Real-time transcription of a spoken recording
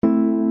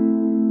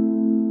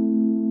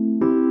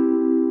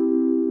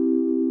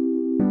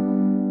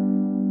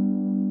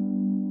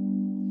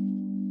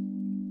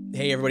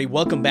Hey everybody,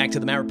 welcome back to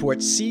the Matt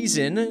Report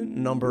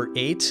season number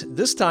 8.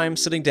 This time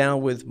sitting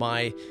down with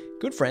my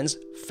good friends,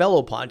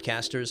 fellow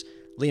podcasters,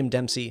 Liam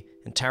Dempsey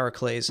and Tara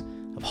Clays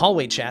of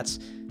Hallway Chats.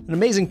 An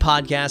amazing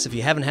podcast. If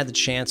you haven't had the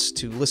chance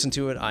to listen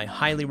to it, I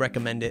highly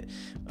recommend it.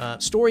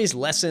 Stories,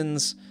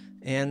 lessons,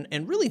 and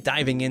really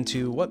diving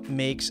into what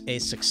makes a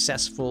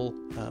successful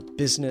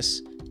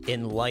business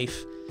in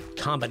life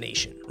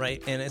combination,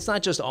 right? And it's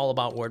not just all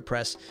about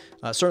WordPress,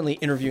 certainly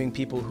interviewing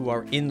people who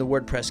are in the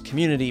WordPress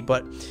community,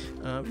 but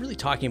really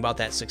talking about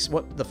that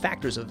what the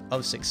factors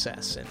of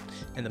success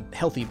and the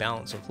healthy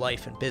balance of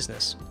life and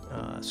business.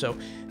 So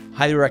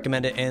highly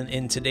recommend it. And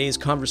in today's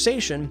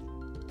conversation,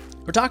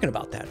 we're talking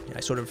about that. I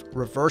sort of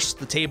reversed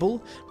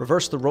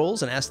the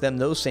roles and asked them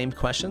those same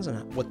questions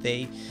and what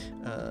they,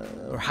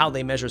 or how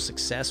they measure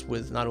success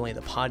with not only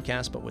the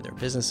podcast, but with their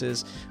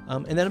businesses.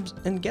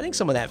 And getting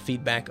some of that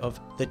feedback of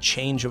the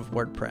change of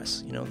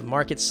WordPress. You know, the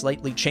market's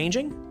slightly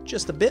changing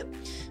just a bit.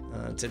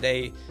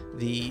 Today,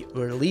 the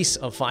release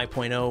of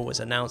 5.0 was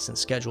announced and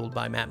scheduled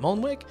by Matt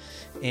Mullenweg,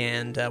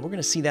 and we're going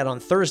to see that on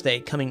Thursday,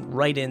 coming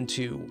right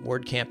into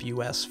WordCamp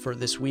US for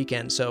this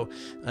weekend. So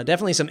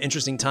definitely some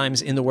interesting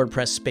times in the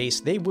WordPress space.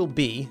 They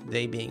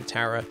being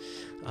Tara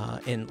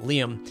and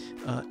Liam,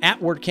 at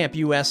WordCamp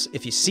US.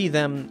 If you see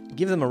them,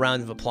 give them a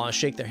round of applause,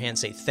 shake their hand,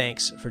 say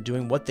thanks for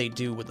doing what they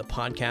do with the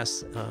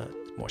podcast.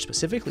 More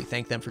specifically,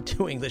 thank them for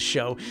doing this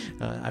show.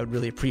 I would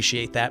really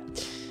appreciate that.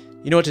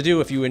 You know what to do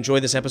if you enjoy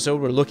this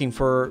episode. We're looking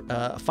for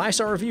a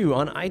 5-star review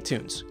on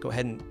iTunes. Go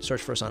ahead and search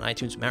for us on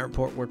iTunes, Matt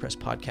Report WordPress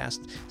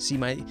Podcast. See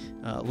my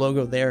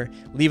logo there.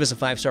 Leave us a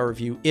 5-star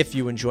review if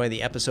you enjoy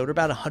the episode. We're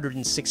about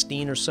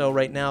 116 or so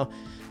right now.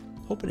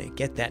 Hoping to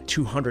get that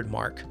 200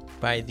 mark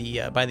by the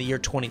year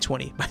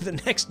 2020, by the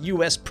next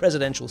U.S.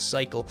 presidential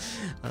cycle.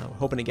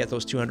 Hoping to get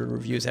those 200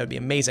 reviews. That would be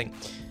amazing.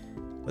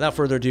 Without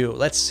further ado,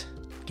 let's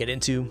get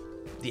into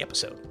the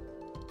episode.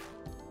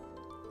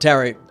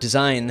 Tara,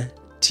 design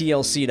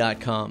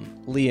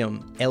TLC.com,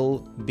 Liam,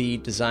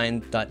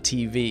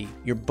 LBdesign.tv.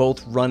 You're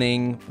both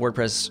running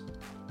WordPress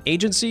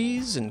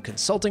agencies and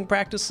consulting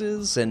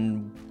practices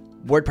and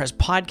WordPress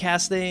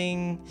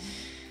podcasting.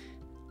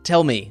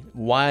 Tell me,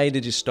 why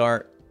did you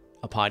start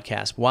a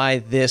podcast? Why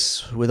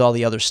this with all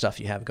the other stuff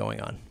you have going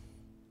on?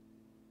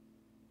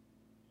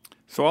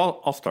 So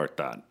I'll start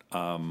that.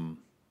 And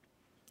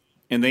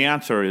the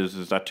answer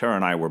is that Tara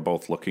and I were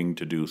both looking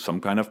to do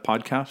some kind of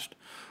podcast.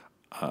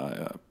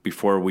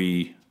 Before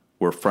we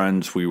were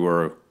friends, we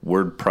were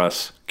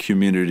WordPress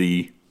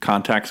community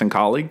contacts and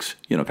colleagues,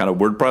 kind of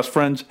WordPress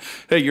friends.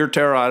 Hey, you're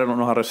Tara. I don't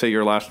know how to say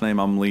your last name.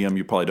 I'm Liam.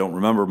 You probably don't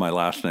remember my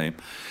last name.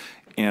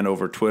 And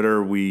over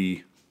Twitter,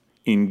 we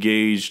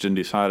engaged and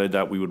decided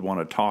that we would want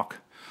to talk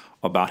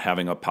about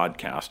having a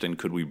podcast and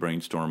could we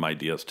brainstorm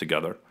ideas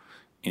together.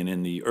 And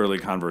in the early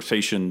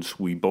conversations,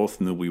 we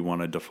both knew we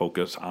wanted to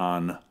focus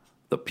on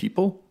the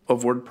people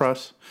of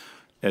WordPress.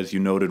 As you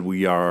noted,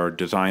 we are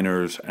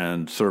designers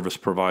and service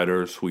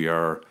providers. We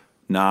are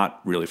not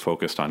really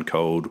focused on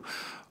code.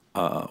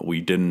 We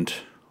didn't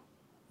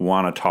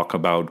want to talk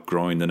about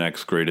growing the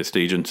next greatest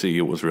agency.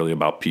 It was really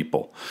about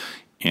people.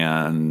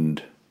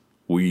 And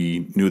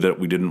we knew that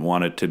we didn't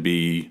want it to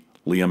be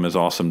Liam is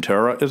awesome,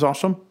 Tara is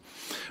awesome.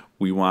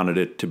 We wanted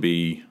it to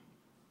be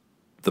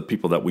the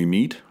people that we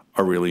meet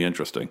are really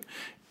interesting.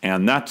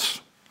 And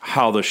that's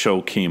how the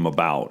show came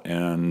about.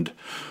 And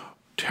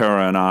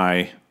Tara and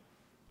I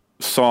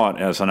saw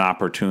it as an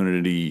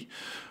opportunity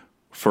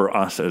for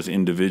us as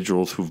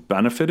individuals who've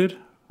benefited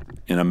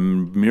in a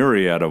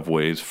myriad of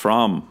ways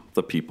from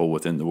the people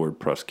within the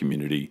WordPress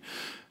community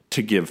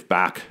to give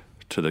back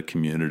to the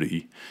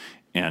community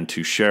and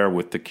to share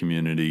with the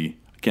community,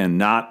 again,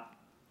 not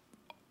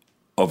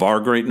of our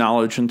great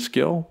knowledge and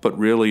skill, but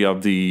really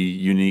of the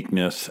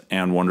uniqueness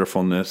and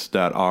wonderfulness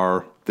that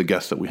are the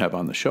guests that we have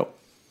on the show.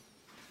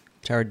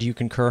 Tara, do you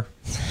concur?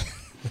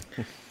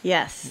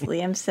 Yes,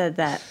 Liam said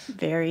that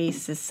very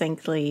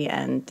succinctly,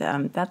 and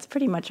that's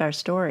pretty much our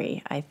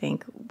story. I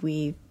think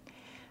we've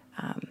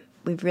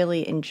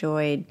really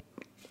enjoyed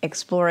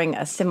exploring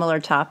a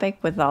similar topic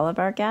with all of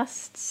our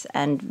guests,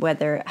 and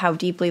how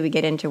deeply we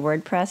get into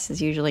WordPress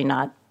is usually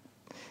not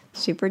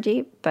super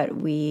deep, but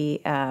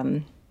we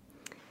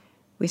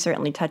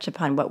certainly touch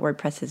upon what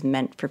WordPress has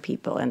meant for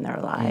people in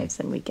their lives,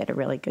 and we get a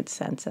really good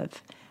sense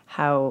of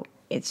how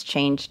it's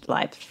changed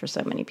lives for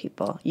so many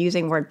people.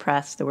 Using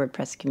WordPress, the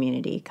WordPress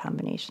community,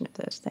 combination of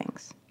those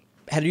things.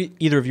 Had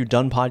either of you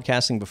done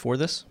podcasting before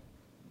this?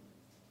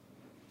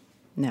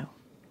 No.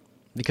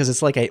 Because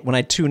it's like when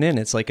I tune in,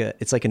 it's like an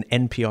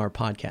NPR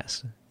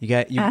podcast. You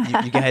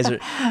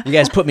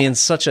guys put me in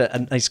such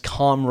a nice,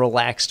 calm,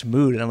 relaxed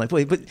mood, and I'm like,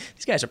 wait, but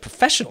these guys are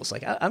professionals.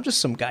 Like I'm just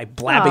some guy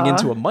blabbing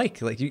into a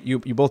mic. Like you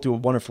both do a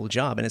wonderful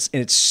job, and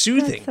it's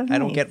soothing. So nice. I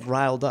don't get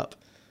riled up.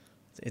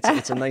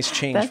 It's a nice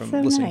change from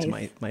listening to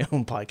my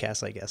own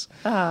podcast, I guess.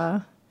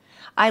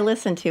 I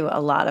listen to a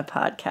lot of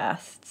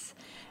podcasts,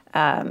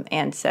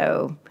 and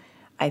so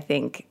I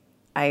think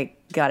I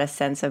got a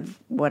sense of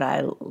what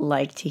I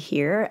like to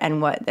hear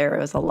and what there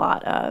was a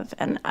lot of.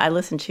 And I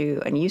listen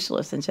to and used to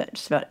listen to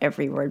just about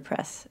every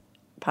WordPress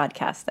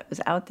podcasts that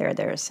was out there.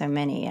 There are so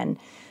many, and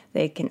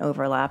they can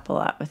overlap a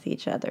lot with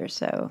each other.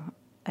 So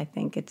I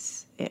think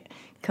it's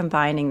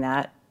combining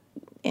that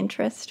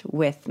interest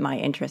with my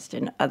interest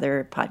in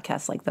other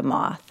podcasts like The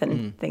Moth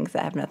and things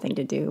that have nothing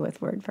to do with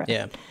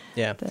WordPress.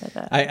 Yeah.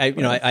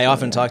 I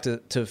often talk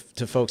to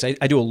folks.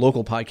 I do a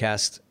local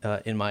podcast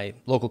in my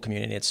local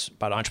community. It's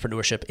about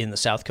entrepreneurship in the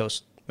South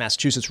Coast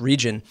Massachusetts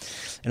region,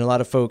 and a lot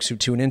of folks who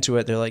tune into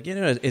it, they're like,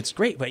 it's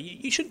great, but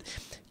you should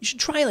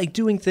try like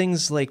doing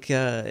things like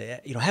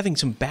having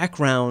some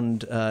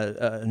background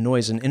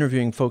noise and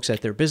interviewing folks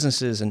at their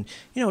businesses, and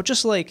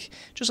just like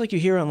you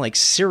hear on like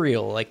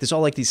Serial, like there's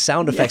all like these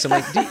sound effects. I'm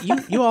like,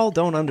 you all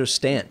don't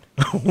understand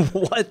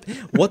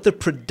what the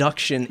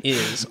production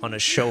is on a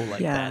show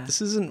like that.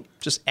 This isn't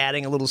just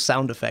adding a little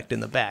sound effect in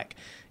the back.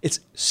 It's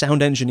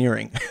sound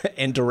engineering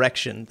and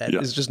direction that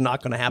is just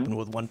not going to happen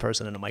with one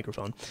person and a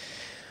microphone.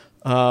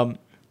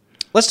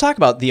 Let's talk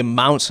about the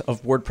amount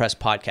of WordPress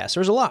podcasts.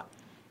 There's a lot,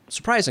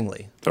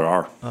 surprisingly. There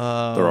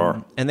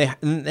are. And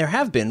there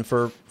have been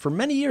for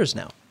many years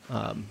now.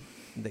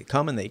 They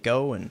come and they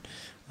go. And,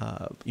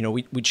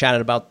 we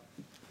chatted about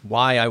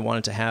why I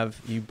wanted to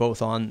have you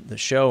both on the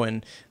show.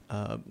 And,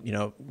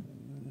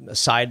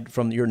 aside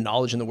from your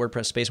knowledge in the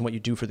WordPress space and what you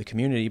do for the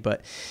community,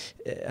 but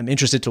I'm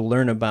interested to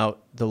learn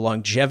about the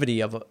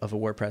longevity of a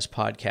WordPress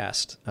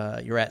podcast.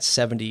 You're at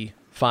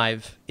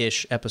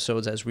 75-ish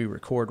episodes as we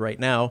record right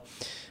now.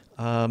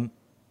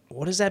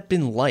 What has that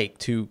been like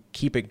to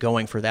keep it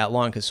going for that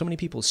long? Because so many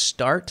people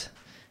start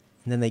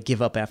and then they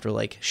give up after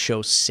like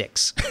show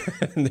 6.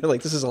 And they're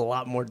like, this is a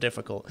lot more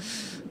difficult.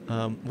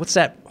 What's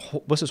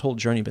this whole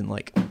journey been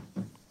like?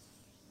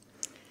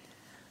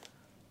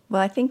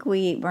 Well, I think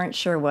we weren't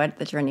sure what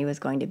the journey was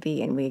going to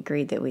be, and we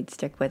agreed that we'd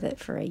stick with it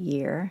for a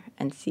year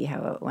and see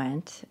how it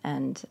went.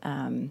 And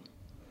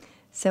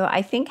so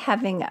I think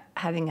having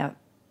a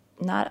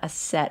not a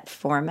set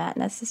format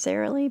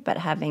necessarily, but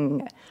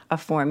having a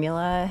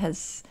formula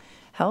has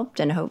helped,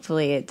 and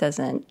hopefully it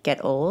doesn't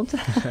get old.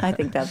 I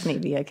think that's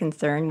maybe a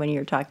concern when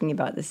you're talking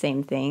about the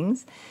same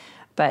things,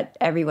 but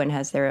everyone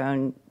has their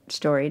own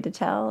story to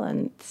tell,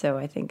 and so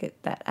I think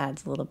that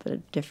adds a little bit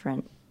of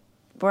different.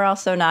 We're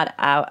also not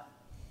out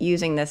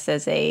using this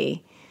as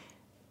a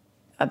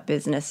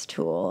business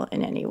tool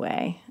in any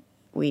way.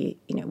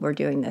 We're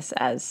doing this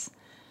as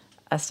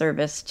a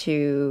service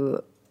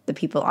to the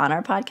people on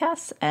our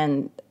podcasts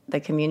and the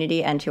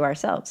community, and to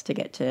ourselves, to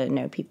get to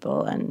know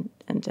people and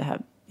to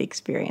have the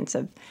experience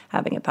of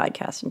having a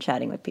podcast and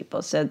chatting with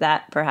people. So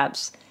that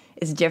perhaps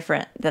is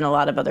different than a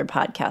lot of other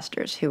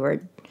podcasters who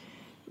are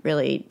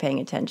really paying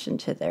attention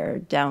to their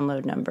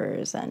download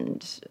numbers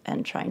and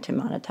trying to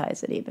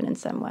monetize it even in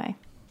some way.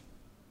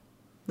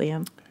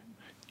 Liam?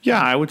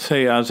 Yeah, I would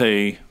say as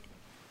a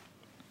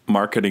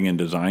marketing and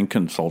design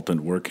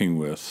consultant working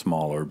with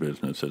smaller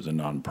businesses and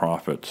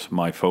nonprofits,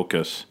 my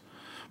focus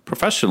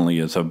professionally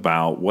is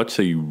about what's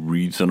a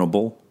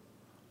reasonable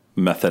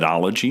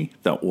methodology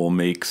that will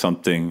make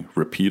something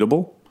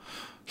repeatable,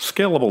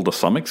 scalable to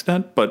some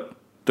extent, but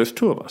there's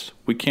two of us.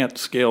 We can't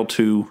scale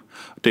to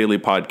daily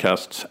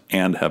podcasts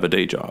and have a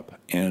day job.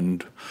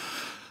 And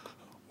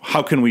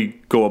how can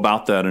we go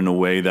about that in a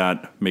way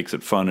that makes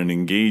it fun and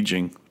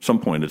engaging? At some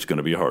point it's going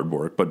to be hard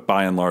work, but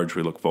by and large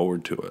we look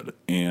forward to it.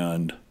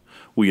 And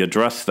we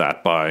address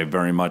that by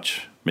very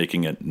much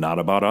making it not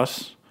about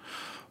us,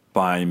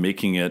 by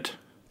making it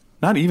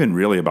not even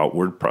really about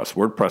WordPress.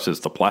 WordPress is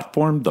the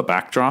platform, the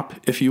backdrop,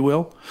 if you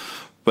will.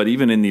 But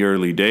even in the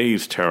early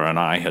days, Tara and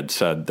I had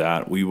said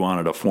that we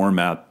wanted a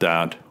format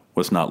that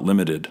was not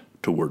limited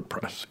to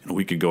WordPress.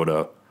 We could go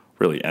to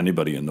really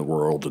anybody in the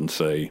world and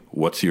say,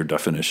 what's your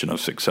definition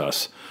of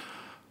success?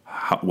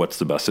 What's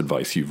the best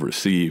advice you've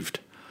received?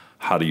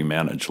 How do you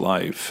manage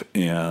life?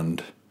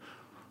 And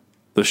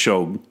the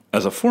show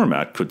as a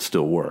format could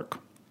still work.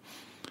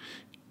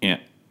 And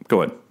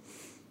go ahead.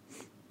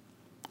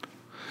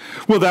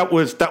 Well, that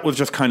was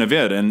just kind of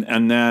it.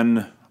 And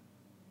then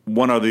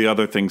one of the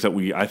other things that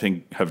I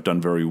think have done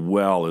very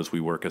well is we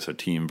work as a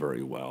team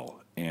very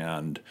well.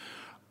 And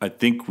I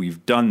think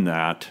we've done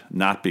that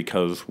not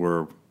because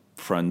we're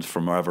friends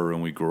from ever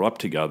and we grew up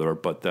together,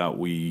 but that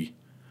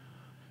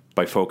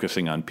by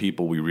focusing on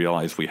people, we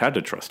realized we had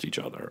to trust each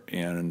other.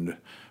 And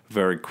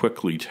very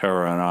quickly,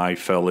 Tara and I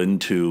fell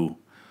into,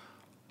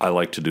 I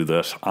like to do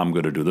this, I'm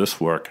going to do this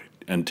work.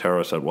 And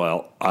Tara said,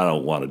 well, I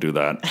don't want to do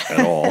that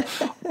at all,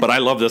 but I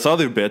love this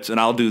other bits and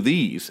I'll do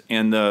these.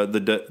 And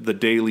the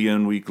daily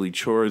and weekly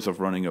chores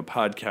of running a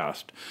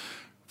podcast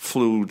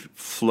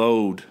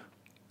flowed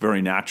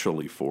very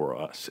naturally for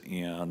us.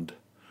 And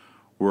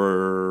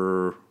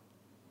we're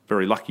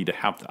very lucky to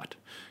have that.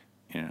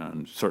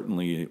 And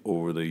certainly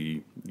over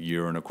the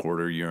year and a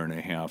quarter, year and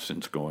a half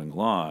since going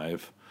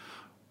live,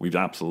 we've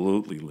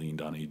absolutely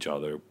leaned on each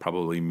other,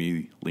 probably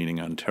me leaning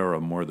on Tara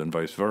more than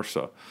vice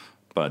versa.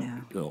 But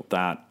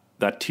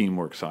that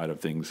teamwork side of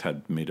things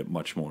had made it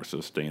much more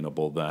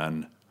sustainable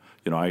than,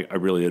 I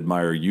really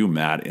admire you,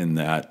 Matt, in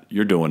that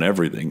you're doing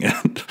everything.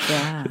 And,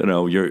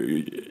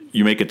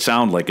 you make it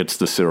sound like it's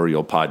the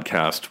Serial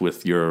podcast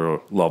with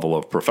your level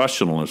of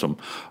professionalism.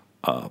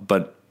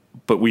 But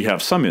but we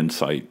have some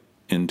insight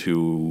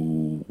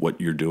into what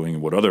you're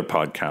doing, what other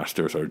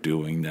podcasters are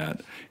doing,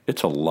 that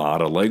it's a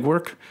lot of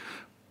legwork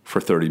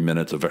for 30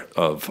 minutes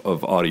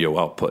of audio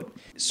output.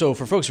 So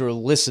for folks who are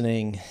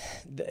listening,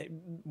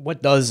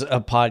 what does a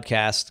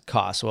podcast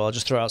cost? Well, I'll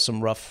just throw out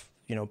some rough,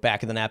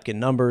 back of the napkin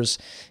numbers.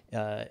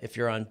 If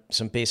you're on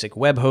some basic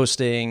web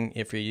hosting,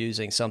 if you're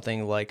using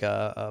something like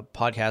a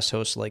podcast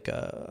host like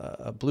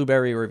a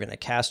Blueberry or even a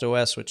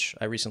CastOS, which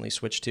I recently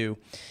switched to,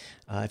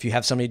 if you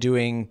have somebody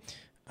doing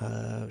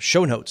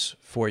show notes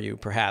for you,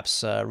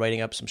 perhaps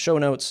writing up some show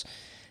notes,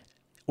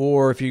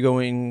 or if you're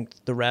going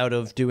the route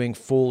of doing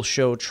full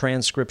show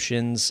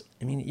transcriptions,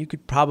 I mean, you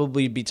could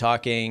probably be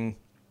talking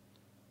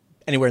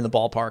anywhere in the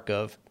ballpark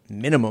of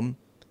minimum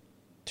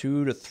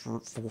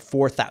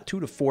 $2,000 to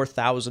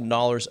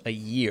 $4,000 a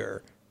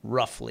year,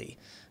 roughly,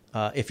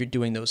 if you're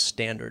doing those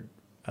standard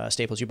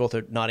staples. You both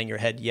are nodding your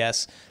head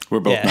yes. We're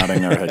both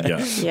nodding our head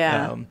yes.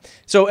 Yeah.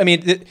 So I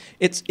mean,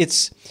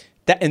 it's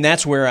that, and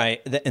that's where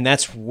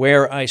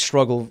I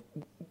struggle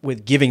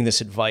with giving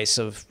this advice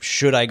of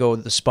should I go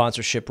the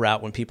sponsorship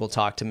route when people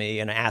talk to me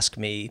and ask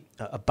me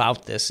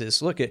about this.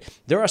 Is look,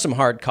 there are some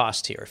hard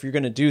costs here. If you're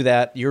going to do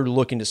that, you're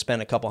looking to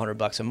spend a couple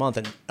 $100 a month,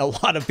 and a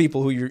lot of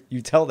people who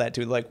you tell that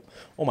to, like,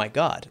 oh my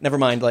God, never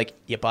mind. Like,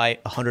 you buy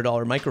a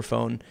 $100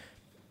 microphone,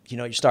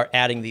 you start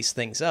adding these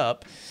things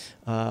up.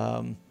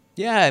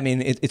 Yeah, I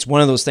mean, it's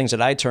one of those things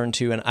that I turn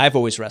to, and I've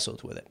always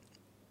wrestled with it.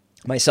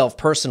 Myself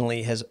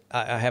personally,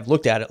 I have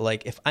looked at it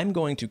like, if I'm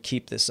going to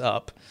keep this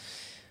up,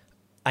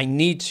 I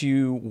need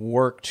to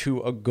work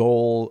to a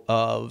goal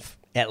of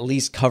at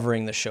least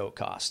covering the show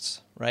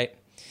costs, right?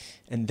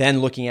 And then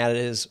looking at it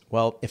as,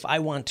 well, if I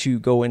want to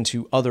go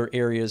into other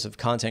areas of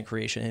content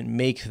creation and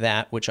make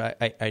that, which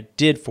I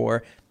did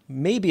for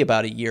maybe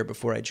about a year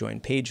before I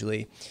joined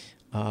Pagely,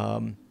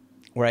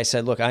 where I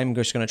said, look, I'm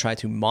just going to try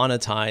to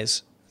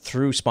monetize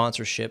through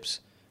sponsorships,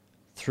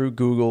 through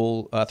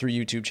Google, through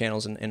YouTube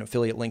channels and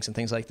affiliate links and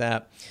things like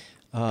that.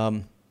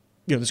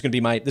 This is going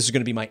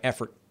to be my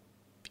effort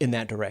in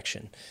that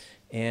direction.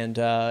 And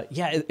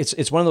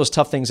it's one of those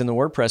tough things in the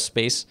WordPress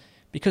space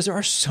because there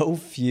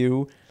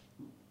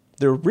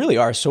really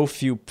are so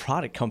few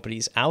product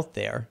companies out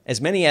there, as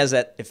many as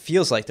that it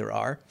feels like there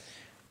are.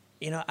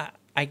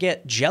 I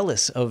get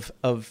jealous of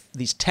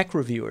these tech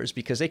reviewers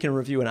because they can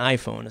review an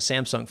iPhone, a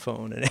Samsung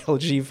phone, an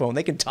LG phone.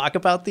 They can talk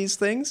about these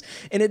things,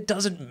 and it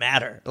doesn't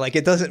matter. Like,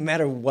 it doesn't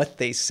matter what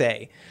they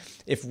say.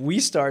 If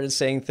we started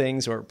saying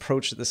things or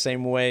approached it the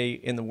same way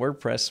in the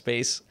WordPress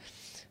space,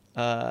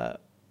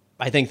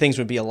 I think things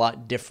would be a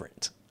lot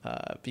different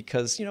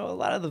because, a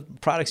lot of the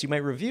products you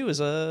might review is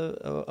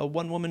a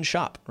one-woman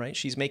shop, right?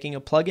 She's making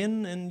a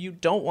plugin, and you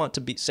don't want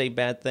to say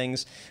bad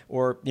things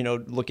or,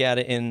 look at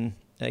it and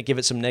give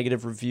it some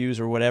negative reviews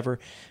or whatever.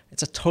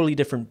 It's a totally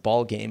different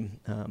ball game.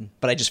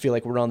 But I just feel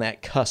like we're on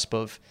that cusp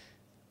of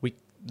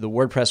the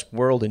WordPress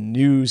world and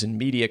news and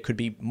media could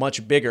be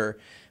much bigger.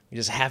 We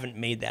just haven't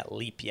made that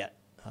leap yet.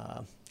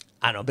 I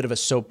don't know, a bit of a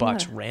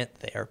soapbox rant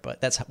there,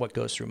 but that's what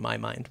goes through my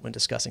mind when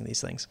discussing these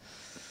things.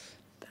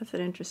 That's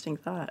an interesting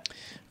thought.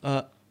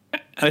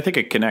 I think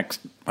it connects.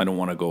 I don't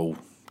want to go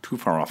too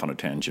far off on a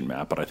tangent,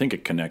 Matt, but I think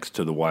it connects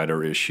to the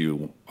wider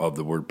issue of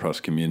the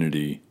WordPress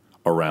community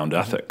around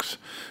ethics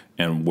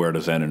and where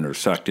does that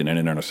intersect. And it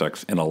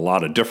intersects in a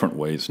lot of different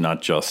ways,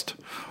 not just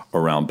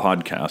around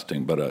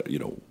podcasting, but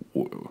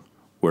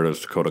where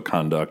does code of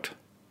conduct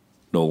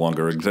no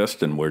longer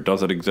exist, and where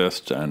does it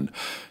exist, and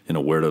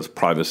where does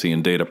privacy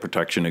and data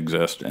protection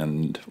exist,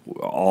 and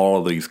all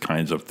of these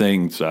kinds of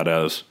things that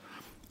as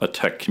a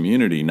tech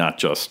community, not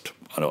just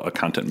a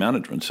content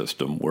management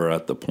system, we're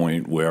at the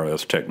point where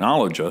as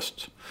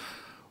technologists,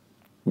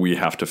 we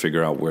have to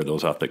figure out where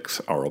those ethics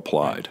are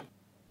applied.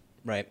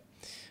 Right.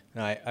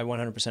 I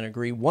 100%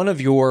 agree. One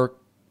of your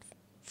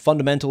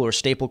fundamental or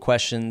staple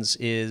questions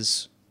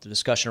is the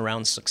discussion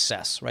around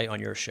success, right, on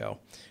your show.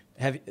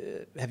 Have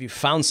you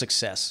found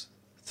success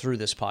through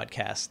this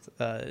podcast?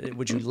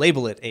 Would you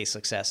label it a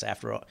success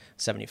after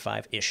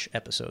 75-ish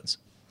episodes?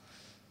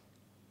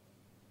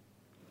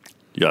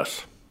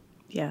 Yes.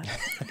 Yeah.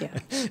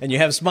 And you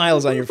have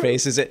smiles on your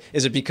face. Is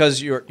it because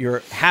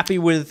you're happy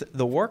with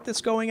the work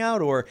that's going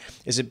out, or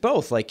is it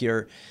both? Like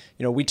you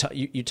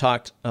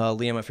talked,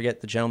 Liam, I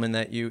forget the gentleman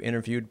that you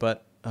interviewed,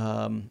 but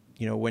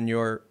when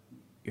you're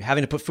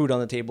having to put food on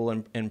the table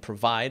and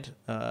provide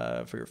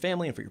for your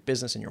family and for your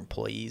business and your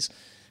employees,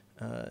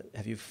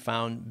 have you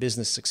found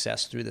business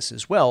success through this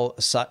as well?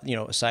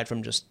 Aside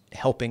from just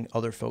helping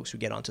other folks who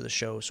get onto the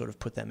show, sort of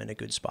put them in a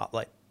good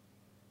spotlight.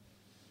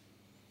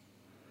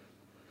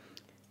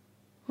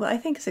 Well, I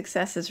think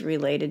success is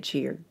related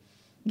to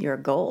your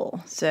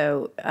goal.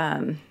 So,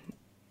 and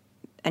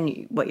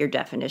what your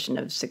definition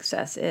of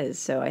success is.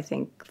 So I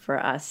think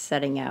for us,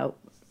 setting out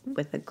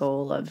with the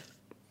goal of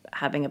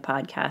having a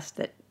podcast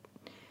that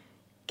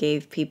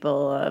gave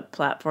people a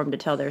platform to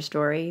tell their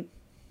story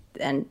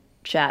and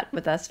chat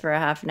with us for a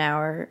half an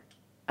hour,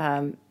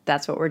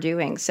 that's what we're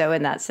doing. So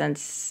in that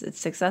sense,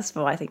 it's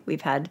successful. I think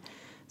we've had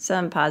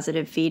some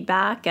positive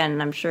feedback,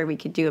 and I'm sure we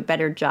could do a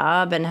better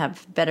job and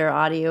have better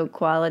audio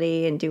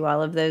quality and do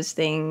all of those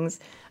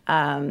things.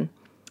 But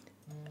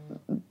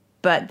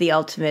the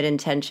ultimate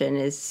intention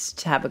is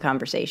to have a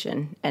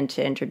conversation and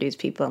to introduce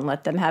people and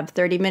let them have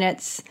 30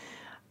 minutes,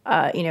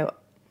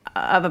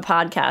 of a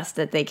podcast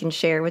that they can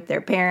share with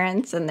their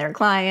parents and their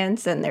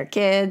clients and their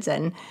kids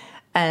and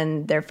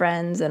their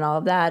friends and all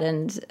of that.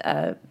 And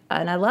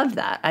I love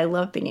that. I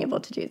love being able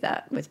to do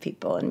that with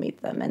people and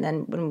meet them. And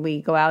then when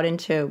we go out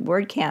into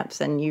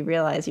WordCamps and you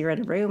realize you're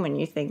in a room and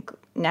you think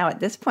now at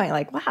this point,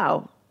 like,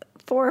 wow,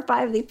 4 or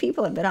 5 of these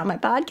people have been on my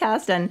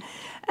podcast and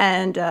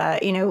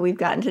we've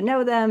gotten to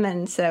know them.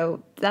 And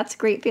so that's a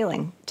great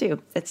feeling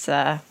too. It's,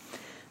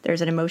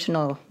 there's an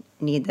emotional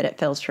need that it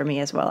fills for me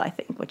as well, I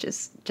think, which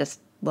is just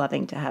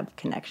loving to have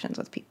connections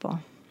with people.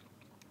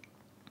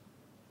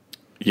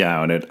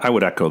 Yeah, and I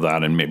would echo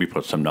that and maybe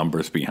put some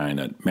numbers behind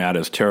it. Matt,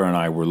 as Tara and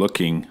I were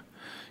looking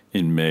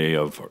in May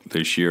of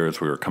this year,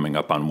 as we were coming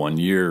up on 1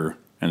 year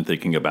and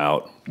thinking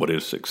about what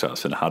is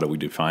success and how do we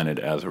define it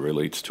as it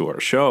relates to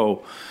our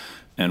show,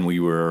 and we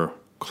were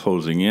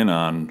closing in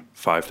on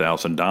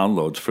 5,000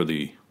 downloads for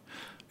the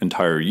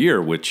entire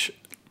year, which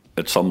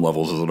at some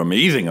levels is an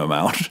amazing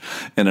amount,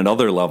 and at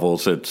other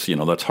levels it's,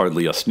 that's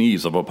hardly a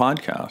sneeze of a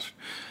podcast.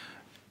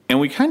 And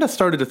we kind of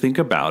started to think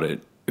about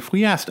it. If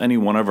we asked any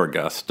one of our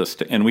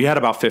guests and we had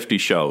about 50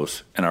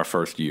 shows in our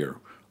first year.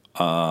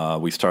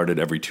 We started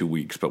every 2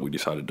 weeks, but we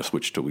decided to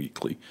switch to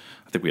weekly.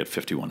 I think we had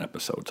 51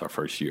 episodes our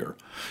first year.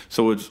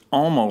 So it's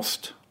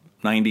almost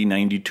 90,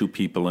 92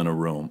 people in a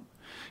room.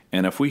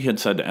 And if we had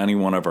said to any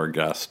one of our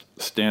guests,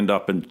 stand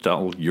up and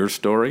tell your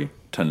story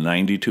to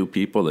 92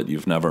 people that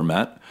you've never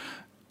met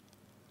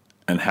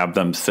and have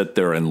them sit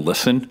there and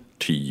listen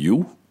to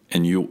you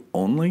and you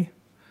only,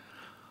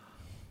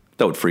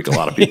 that would freak a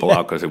lot of people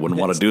out because they wouldn't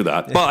want to do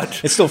that.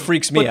 But it still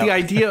freaks me out. But the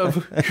idea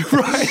of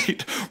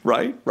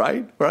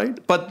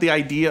right. But the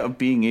idea of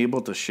being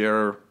able to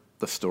share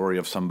the story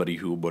of somebody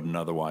who wouldn't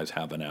otherwise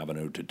have an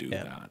avenue to do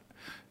that,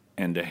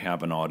 and to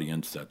have an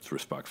audience that's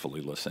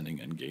respectfully listening,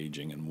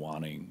 engaging, and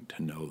wanting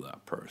to know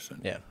that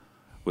person,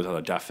 was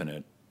a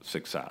definite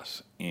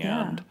success.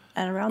 And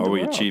around are the we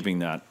world. achieving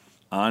that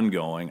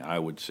ongoing? I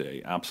would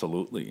say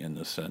absolutely, in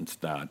the sense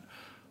that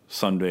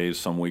some days,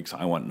 some weeks,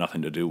 I want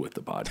nothing to do with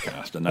the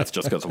podcast, and that's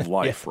just because of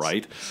life,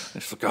 right?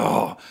 It's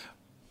like,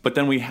 but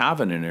then we have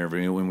an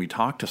interview when we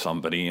talk to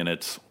somebody, and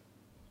it's,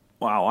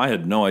 wow, I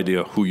had no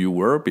idea who you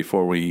were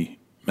before we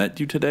met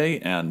you today,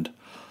 and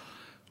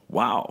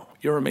wow,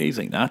 you're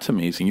amazing. That's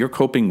amazing. You're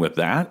coping with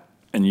that,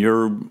 and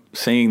you're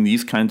saying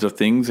these kinds of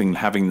things and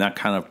having that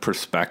kind of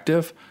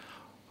perspective.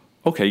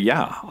 Okay,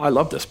 yeah, I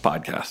love this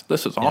podcast.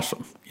 This is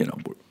awesome.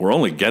 We're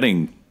only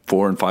getting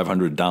 400 and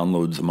 500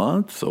 downloads a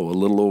month, so a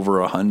little over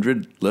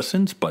 100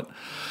 listens. But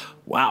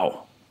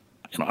wow,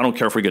 I don't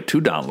care if we get 2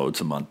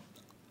 downloads a month.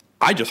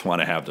 I just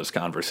want to have this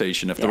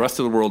conversation. If the rest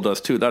of the world does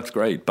too, that's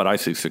great. But I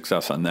see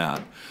success on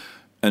that.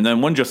 And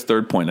then one just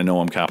third point, I know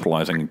I'm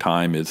capitalizing on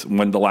time, is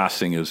when the last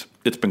thing is,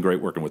 it's been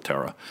great working with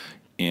Tara.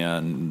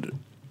 And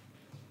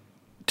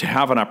to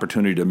have an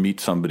opportunity to meet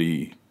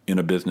somebody in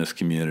a business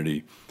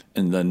community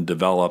and then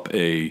develop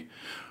a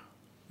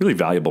really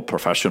valuable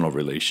professional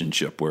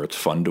relationship where it's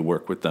fun to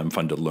work with them,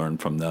 fun to learn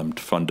from them,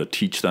 fun to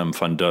teach them,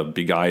 fun to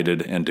be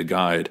guided and to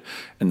guide,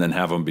 and then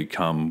have them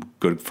become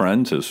good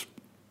friends is,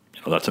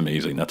 that's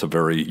amazing. That's a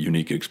very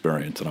unique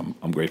experience, and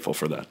I'm grateful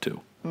for that too.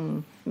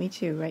 Me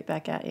too. Right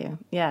back at you.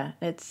 Yeah,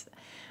 it's.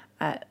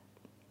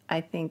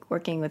 I think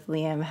working with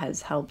Liam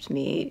has helped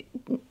me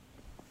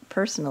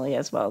personally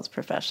as well as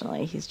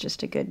professionally. He's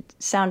just a good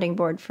sounding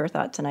board for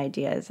thoughts and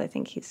ideas. I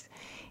think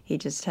he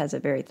just has a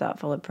very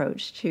thoughtful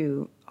approach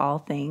to all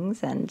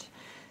things, and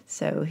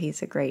so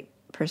he's a great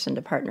person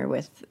to partner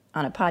with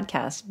on a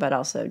podcast, but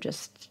also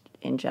just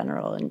in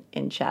general and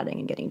in chatting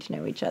and getting to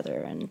know each other.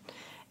 And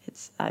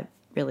I've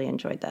really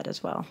enjoyed that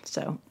as well.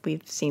 So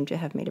we seem to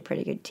have made a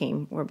pretty good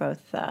team. We're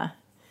both,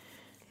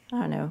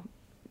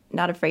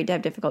 not afraid to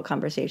have difficult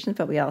conversations,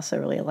 but we also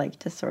really like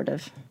to sort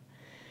of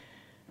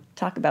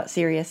talk about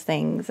serious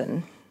things,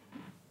 and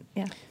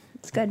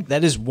it's good.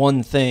 That is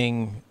one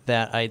thing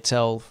that I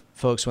tell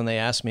folks when they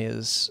ask me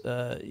is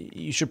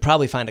you should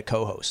probably find a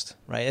co-host,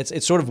 right?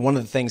 It's sort of one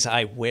of the things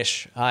I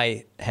wish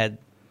I had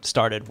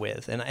started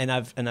with, and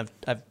I've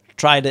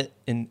tried it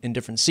in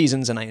different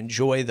seasons, and I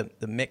enjoy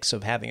the mix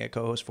of having a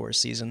co-host for a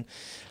season.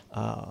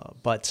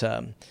 But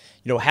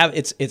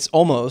it's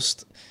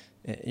almost,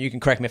 you can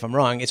correct me if I'm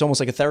wrong, it's almost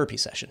like a therapy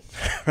session,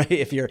 right?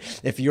 If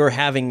you're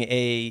having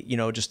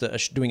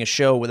doing a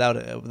show without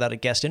a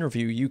guest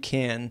interview, you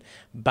can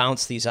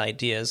bounce these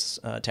ideas,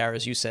 Tara,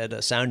 as you said,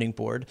 a sounding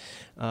board,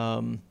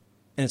 and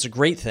it's a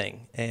great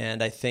thing.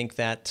 And I think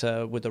that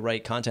with the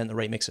right content, the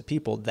right mix of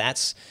people,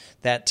 that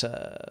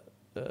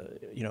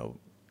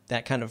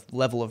kind of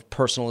level of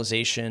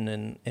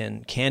personalization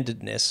and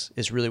candidness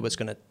is really what's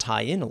going to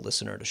tie in a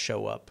listener to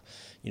show up,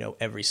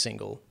 every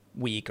single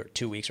week or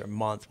 2 weeks or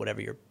month,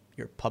 whatever your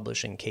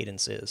publishing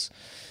cadence is.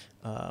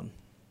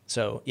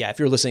 So yeah, if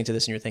you're listening to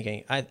this and you're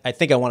thinking, I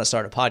think I want to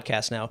start a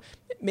podcast now,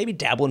 maybe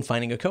dabble in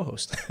finding a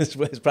co-host is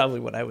probably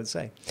what I would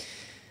say.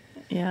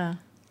 Yeah.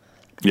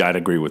 Yeah, I'd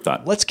agree with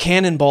that. Let's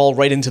cannonball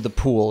right into the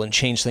pool and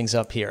change things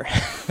up here.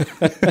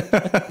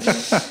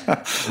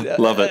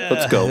 Love it.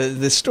 Let's go.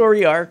 The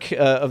story arc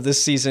of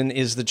this season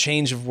is the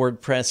change of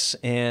WordPress,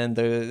 and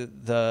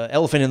the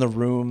elephant in the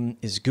room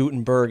is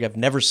Gutenberg. I've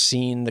never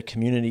seen the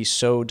community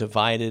so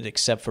divided,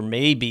 except for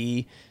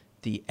maybe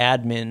the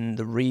admin.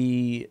 The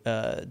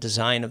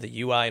redesign of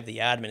the UI of the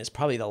admin is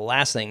probably the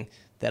last thing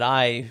that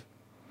I,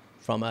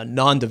 from a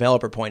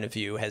non-developer point of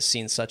view, has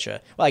seen such a...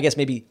 Well, I guess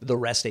maybe the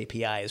REST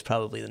API is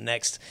probably the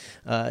next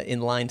in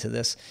line to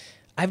this.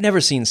 I've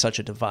never seen such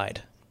a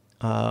divide.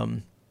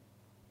 A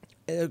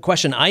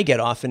question I get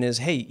often is,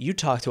 hey, you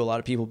talk to a lot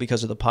of people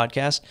because of the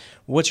podcast.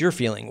 What's your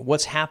feeling?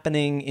 What's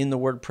happening in the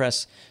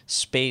WordPress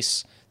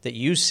space that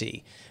you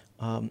see?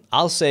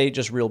 I'll say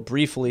just real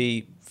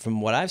briefly, from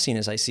what I've seen,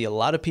 is I see a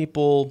lot of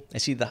people, I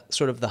see the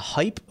sort of the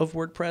hype of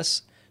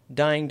WordPress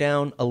dying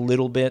down a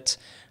little bit.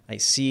 I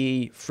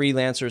see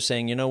freelancers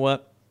saying, you know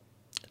what,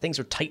 things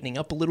are tightening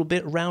up a little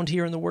bit around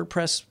here in the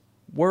WordPress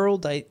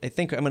world. I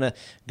think I'm gonna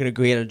go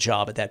get a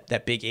job at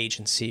that big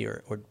agency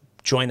or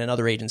join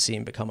another agency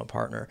and become a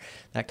partner,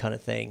 that kind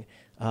of thing.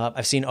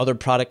 I've seen other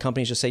product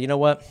companies just say, you know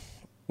what,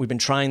 we've been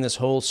trying this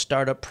whole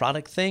startup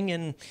product thing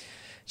and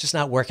it's just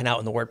not working out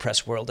in the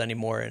WordPress world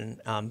anymore,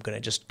 and I'm going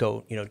to just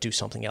go, do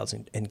something else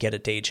and get a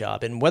day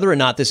job. And whether or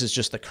not this is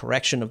just the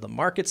correction of the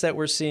markets that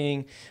we're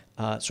seeing,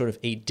 sort of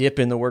a dip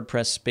in the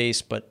WordPress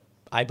space, but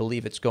I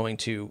believe it's going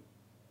to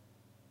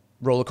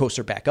roller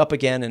coaster back up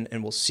again,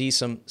 and we'll see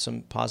some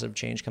positive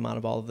change come out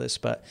of all of this.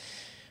 But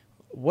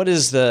what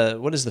is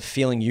the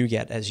feeling you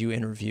get as you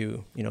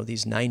interview,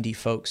 these 90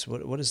 folks?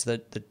 What is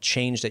the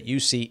change that you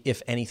see,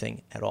 if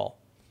anything at all?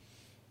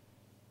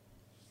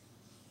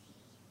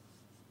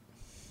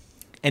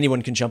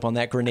 Anyone can jump on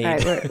that grenade. All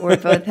right, we're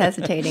both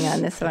hesitating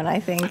on this one, I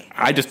think.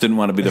 I just didn't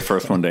want to be the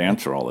first one to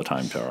answer all the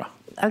time, Tara.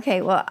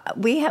 Okay, well,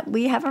 we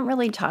haven't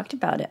really talked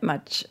about it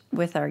much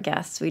with our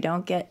guests. We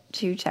don't get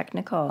too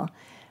technical.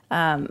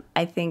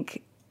 I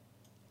think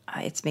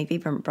it's maybe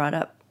been brought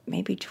up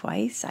maybe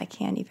twice. I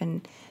can't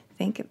even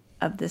think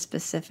of the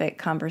specific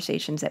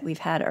conversations that we've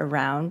had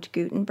around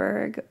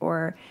Gutenberg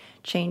or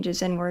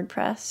changes in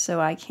WordPress,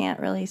 so I can't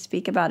really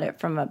speak about it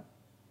from a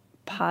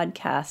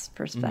podcast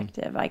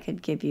perspective. I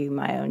could give you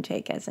my own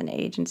take as an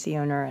agency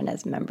owner and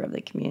as a member of the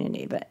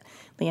community, but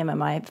Liam,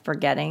 am I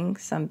forgetting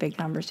some big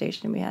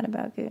conversation we had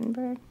about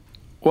Gutenberg?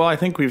 Well, I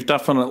think we've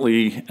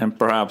definitely and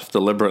perhaps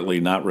deliberately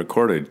not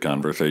recorded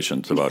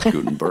conversations about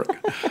Gutenberg,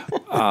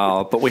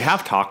 but we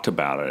have talked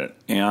about it,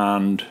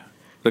 and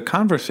the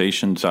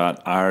conversations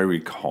that I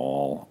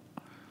recall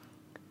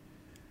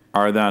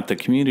are that the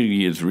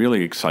community is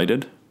really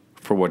excited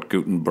for what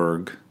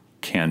Gutenberg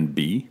can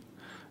be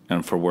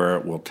and for where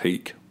it will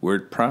take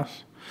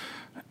WordPress.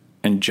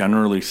 And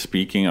generally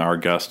speaking, our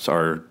guests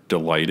are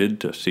delighted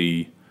to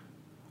see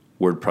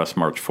WordPress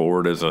march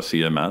forward as a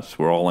CMS.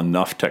 We're all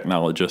enough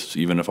technologists,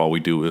 even if all we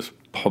do is,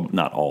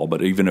 not all,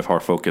 but even if our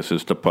focus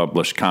is to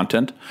publish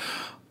content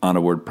on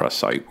a WordPress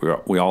site.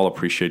 We all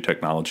appreciate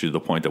technology to the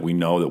point that we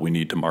know that we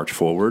need to march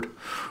forward,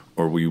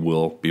 or we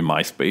will be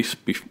MySpace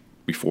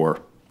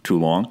before too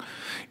long.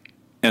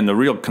 And the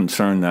real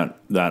concern that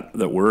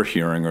we're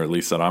hearing, or at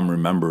least that I'm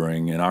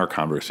remembering in our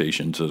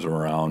conversations, is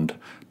around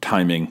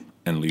timing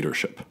and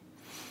leadership.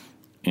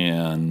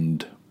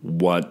 And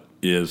what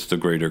is the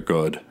greater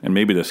good? And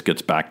maybe this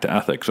gets back to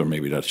ethics, or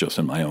maybe that's just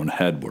in my own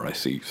head where I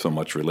see so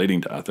much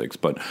relating to ethics.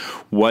 But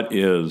what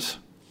is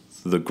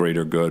the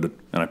greater good,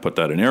 and I put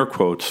that in air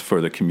quotes,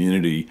 for the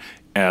community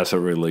as it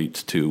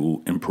relates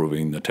to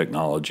improving the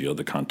technology of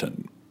the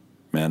content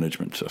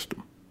management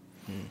system?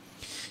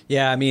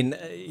 Yeah, I mean,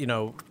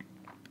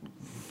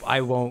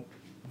 I won't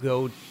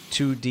go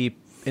too deep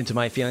into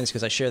my feelings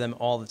because I share them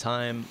all the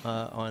time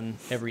on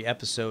every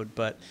episode,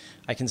 but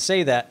I can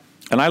say that.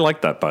 And I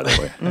like that, by the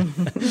way.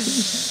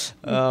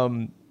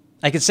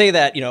 I can say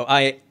that,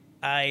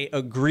 I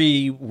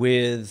agree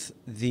with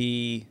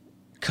the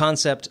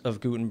concept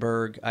of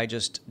Gutenberg. I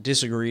just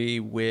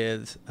disagree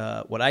with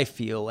what I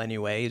feel,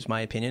 anyway, is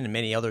my opinion, and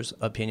many others'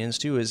 opinions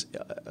too, is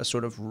a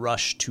sort of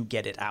rush to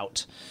get it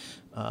out.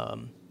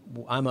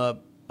 I'm a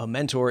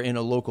mentor in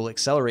a local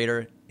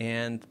accelerator,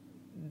 and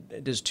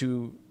there's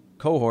two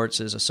cohorts.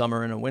 There's a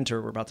summer and a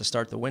winter. We're about to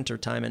start the winter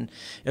time, and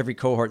every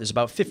cohort, there's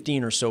about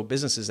 15 or so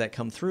businesses that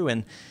come through,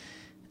 and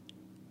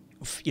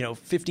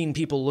 15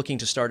 people looking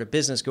to start a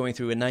business going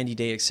through a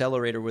 90-day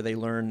accelerator where they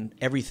learn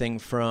everything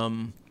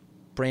from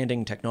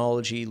branding,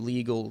 technology,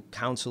 legal,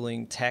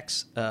 counseling,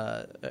 taxes,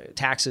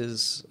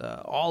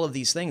 all of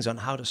these things on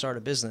how to start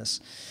a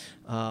business.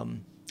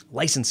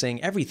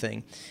 Licensing,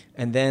 everything.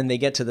 And then they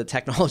get to the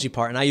technology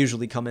part, and I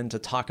usually come in to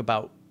talk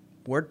about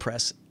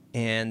WordPress,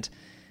 and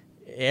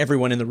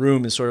everyone in the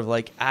room is sort of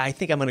like, I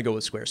think I'm going to go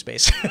with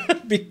Squarespace,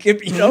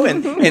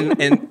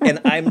 and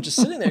I'm just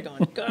sitting there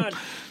going, God,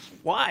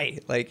 why?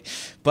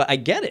 But I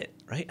get it,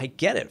 right? I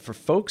get it. For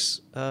folks,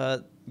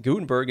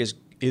 Gutenberg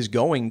is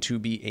going to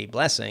be a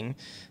blessing.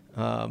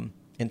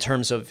 And in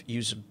terms of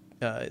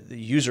the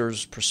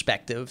user's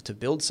perspective to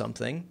build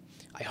something,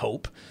 I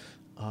hope.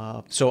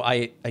 So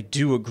I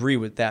do agree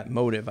with that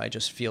motive. I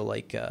just feel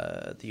like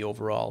the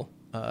overall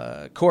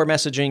core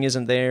messaging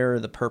isn't there,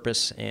 the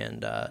purpose,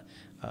 and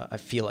I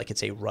feel like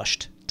it's a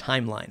rushed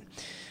timeline.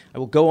 I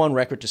will go on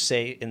record to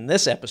say in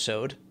this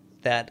episode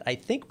that I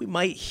think we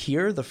might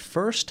hear the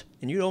first,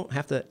 and you don't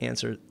have to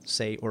answer,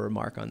 say, or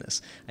remark on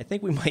this, I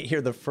think we might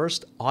hear the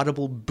first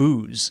audible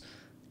boos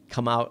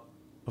come out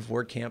of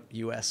WordCamp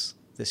US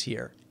this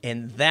year.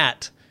 And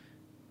that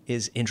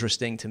is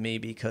interesting to me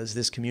because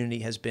this community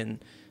has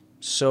been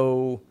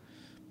so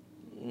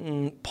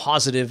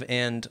positive,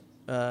 and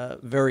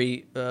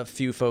very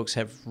few folks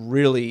have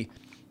really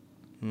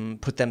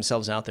put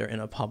themselves out there in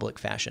a public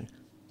fashion.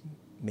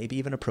 Maybe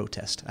even a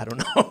protest. I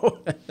don't know.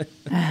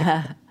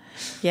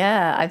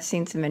 Yeah, I've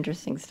seen some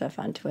interesting stuff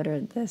on Twitter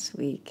this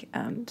week.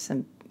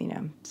 Some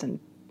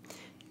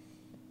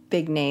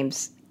big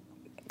names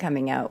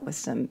coming out with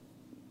some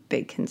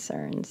big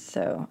concerns.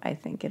 So I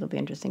think it'll be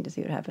interesting to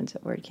see what happens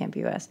at WordCamp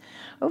US.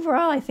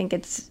 Overall, I think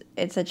it's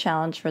a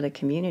challenge for the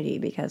community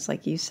because,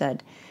 like you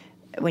said,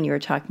 when you were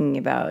talking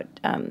about,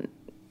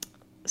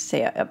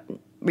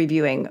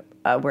 reviewing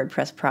a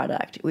WordPress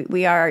product,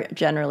 we are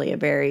generally a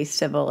very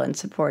civil and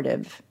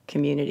supportive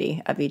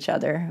community of each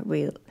other.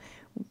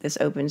 This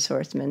open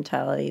source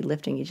mentality,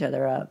 lifting each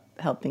other up,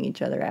 helping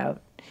each other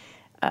out.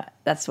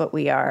 That's what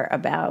we are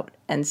about.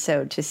 And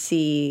so to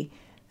see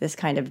this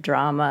kind of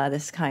drama,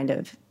 this kind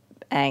of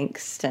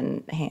angst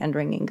and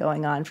hand-wringing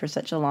going on for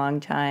such a long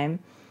time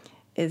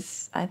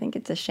I think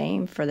it's a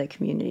shame for the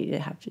community to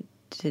have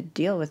to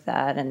deal with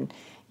that. And,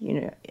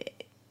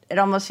 it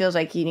almost feels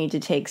like you need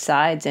to take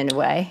sides in a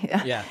way.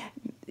 Yeah.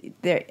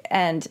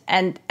 And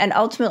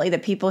ultimately the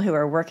people who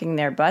are working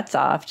their butts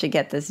off to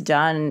get this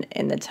done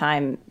in the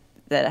time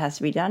that it has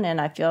to be done in,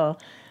 I feel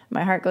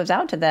my heart goes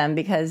out to them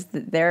because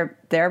they're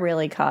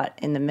really caught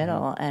in the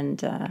middle.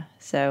 And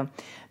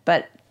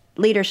but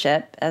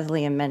leadership, as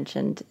Liam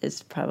mentioned,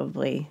 is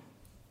probably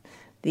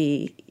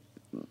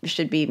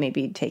should be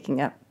maybe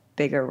taking a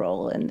bigger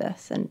role in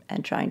this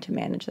and trying to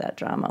manage that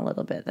drama a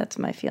little bit. That's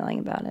my feeling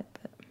about it.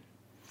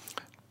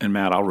 And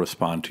Matt, I'll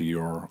respond to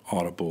your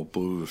audible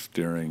blues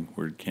during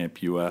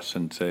WordCamp US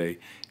and say,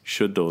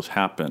 should those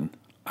happen,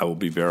 I will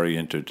be very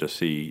interested to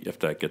see if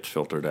that gets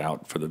filtered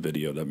out for the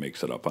video that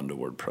makes it up onto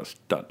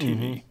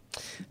WordPress.tv.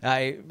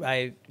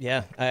 I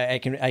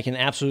can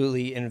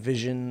absolutely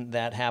envision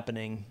that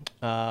happening.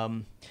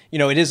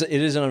 It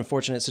is an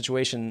unfortunate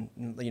situation.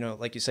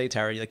 Like you say,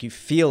 Tara, like you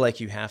feel like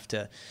you have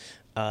to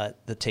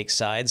take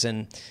sides,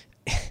 and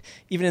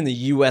even in the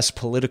U.S.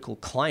 political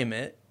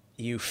climate,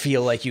 you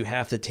feel like you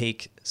have to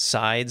take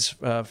sides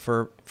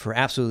for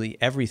absolutely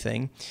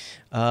everything.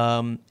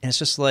 And it's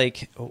just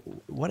like,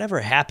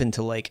 whatever happened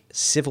to like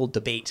civil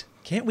debate?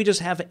 Can't we just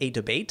have a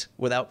debate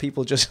without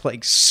people just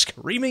like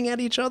screaming at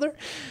each other?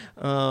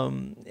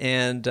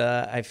 And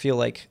I feel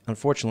like,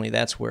 unfortunately,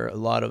 that's where a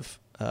lot of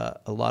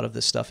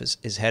this stuff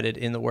is headed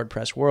in the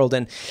WordPress world.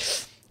 And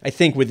I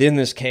think within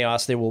this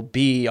chaos, there will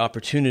be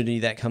opportunity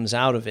that comes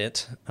out of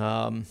it.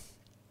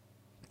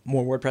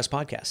 More WordPress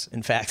podcasts,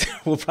 in fact,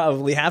 will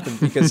probably happen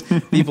because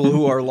people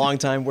who are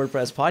longtime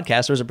WordPress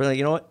podcasters are like,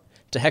 you know what,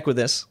 to heck with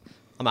this.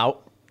 I'm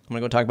out. I'm going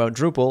to go talk about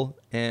Drupal,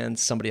 and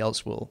somebody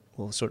else will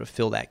sort of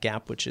fill that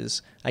gap, which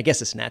is, I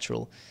guess, it's a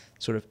natural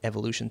sort of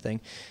evolution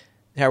thing.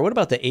 Tara, what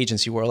about the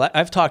agency world?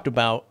 I've talked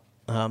about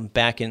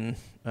back in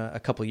a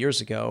couple years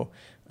ago,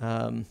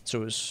 so it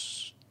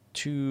was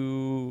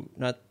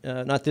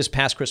not this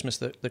past Christmas,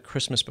 the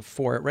Christmas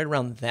before it, right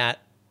around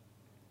that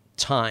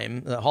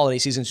time. The holiday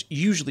season's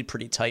usually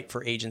pretty tight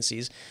for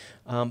agencies,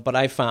 but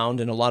I found,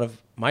 and a lot of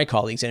my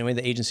colleagues anyway,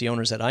 the agency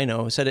owners that I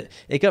know, said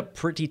it got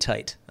pretty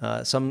tight.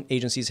 Some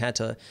agencies had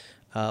to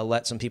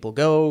let some people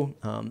go.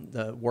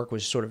 The work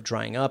was sort of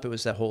drying up. It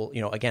was that whole,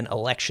 again,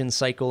 election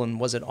cycle, and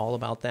was it all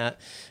about that?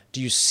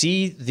 Do you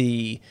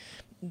see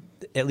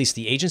at least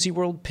the agency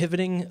world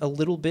pivoting a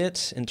little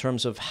bit in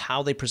terms of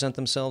how they present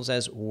themselves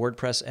as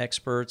WordPress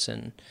experts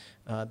and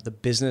the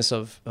business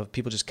of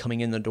people just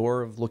coming in the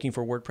door of looking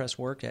for WordPress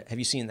work? Have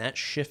you seen that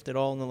shift at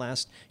all in the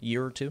last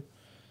year or two?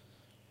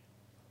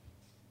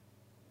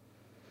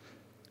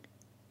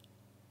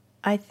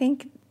 I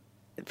think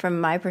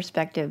from my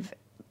perspective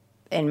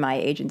in my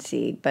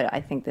agency, but I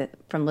think that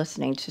from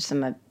listening to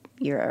some of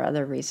your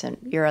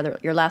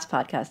last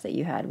podcast that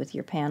you had with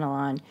your panel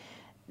on,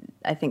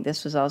 I think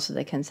this was also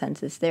the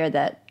consensus there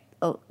that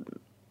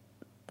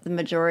the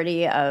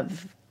majority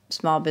of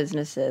small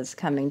businesses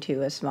coming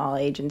to a small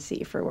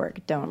agency for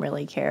work don't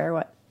really care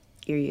what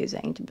you're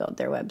using to build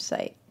their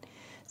website.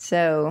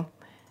 So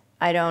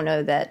I don't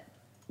know that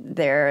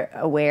they're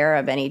aware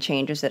of any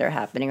changes that are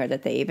happening or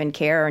that they even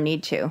care or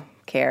need to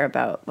care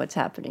about what's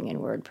happening in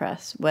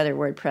WordPress. Whether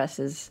WordPress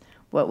is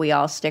what we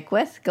all stick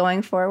with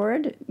going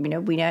forward,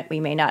 we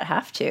may not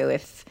have to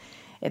if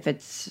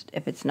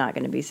it's not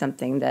going to be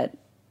something that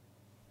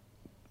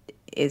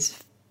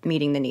is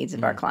meeting the needs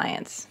of our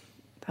clients.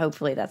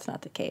 Hopefully that's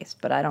not the case,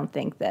 but I don't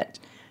think that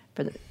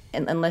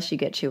unless you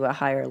get to a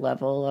higher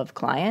level of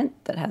client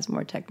that has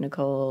more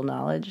technical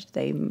knowledge,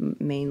 they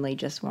mainly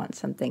just want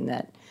something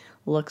that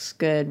looks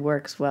good,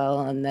 works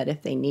well, and that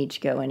if they need to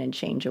go in and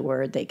change a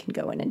word, they can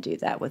go in and do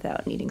that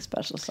without needing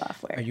special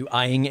software. Are you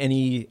eyeing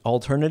any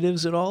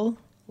alternatives at all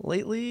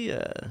lately?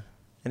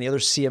 Any other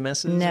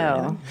CMSs?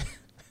 No.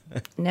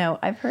 No,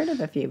 I've heard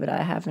of a few, but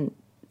I haven't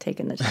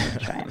taken the time to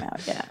try them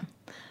out yet.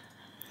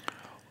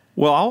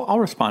 Well, I'll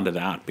respond to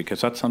that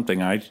because that's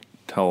something I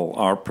tell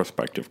our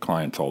prospective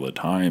clients all the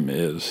time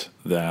is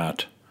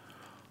that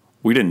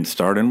we didn't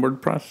start in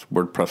WordPress.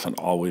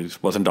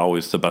 WordPress wasn't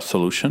always the best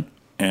solution.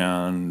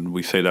 And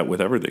we say that with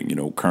everything.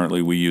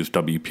 Currently we use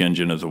WP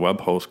Engine as a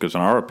web host because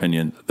in our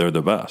opinion, they're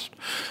the best.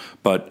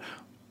 But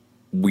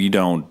we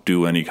don't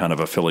do any kind of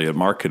affiliate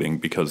marketing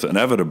because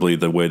inevitably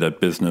the way that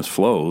business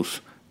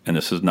flows, and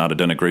this is not a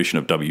denigration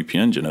of WP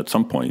Engine, at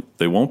some point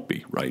they won't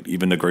be, right?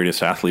 Even the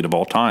greatest athlete of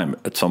all time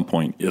at some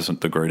point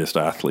isn't the greatest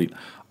athlete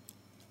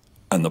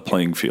on the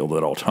playing field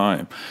at all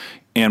time.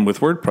 And with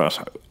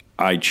WordPress,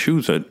 I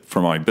choose it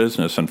for my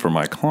business and for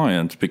my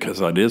clients because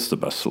that is the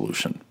best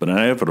solution. But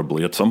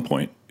inevitably, at some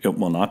point, it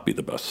will not be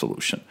the best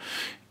solution.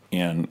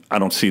 And I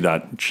don't see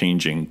that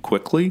changing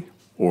quickly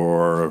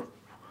or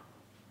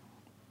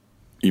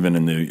even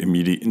in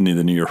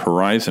the near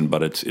horizon.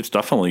 But it's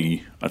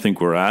definitely, I think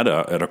we're at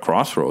a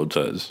crossroads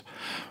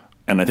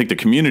and I think the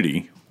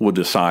community will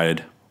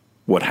decide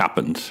what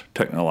happens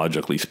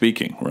technologically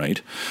speaking,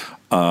 right?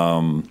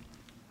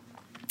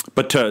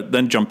 But to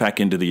then jump back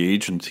into the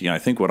agency, I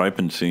think what I've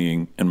been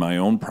seeing in my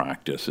own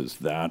practice is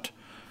that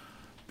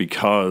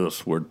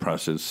because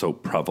WordPress is so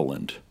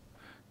prevalent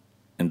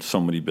and so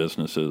many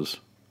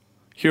businesses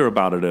hear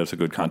about it as a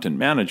good content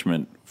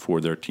management for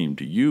their team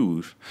to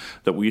use,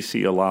 that we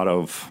see a lot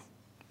of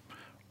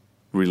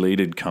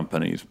related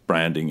companies,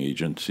 branding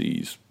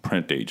agencies,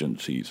 print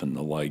agencies, and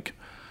the like,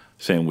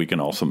 saying we can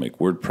also make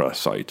WordPress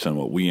sites. And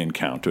what we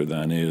encounter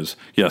then is,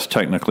 yes,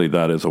 technically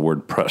that is a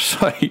WordPress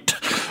site,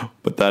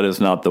 but that is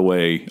not the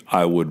way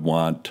I would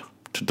want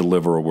to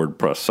deliver a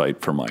WordPress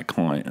site for my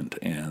client.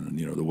 And,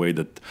 the way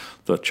that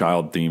the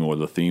child theme or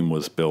the theme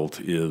was built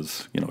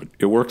is,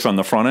 it works on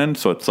the front end.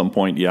 So at some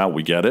point, yeah,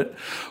 we get it.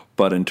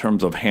 But in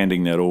terms of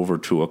handing that over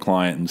to a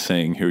client and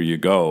saying, here you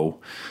go,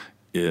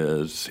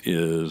 is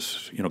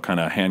kind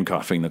of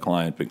handcuffing the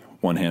client,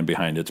 one hand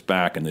behind its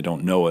back, and they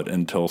don't know it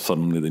until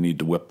suddenly they need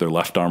to whip their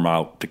left arm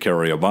out to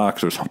carry a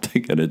box or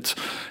something, and it's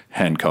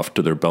handcuffed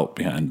to their belt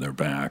behind their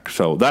back.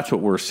 So that's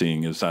what we're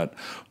seeing is that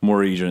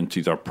more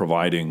agencies are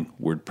providing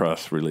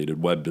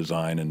WordPress-related web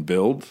design and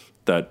builds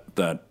that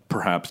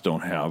perhaps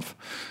don't have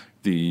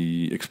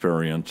the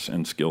experience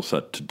and skill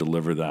set to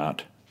deliver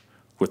that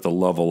with the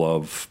level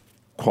of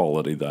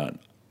quality that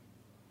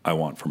I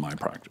want for my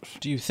practice.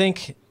 Do you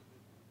think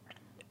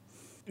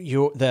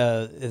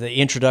the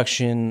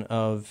introduction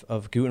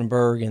of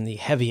Gutenberg and the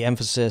heavy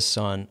emphasis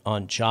on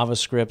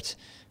JavaScript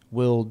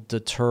will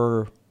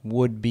deter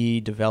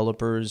would-be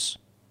developers?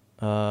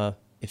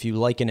 If you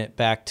liken it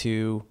back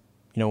to,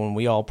 when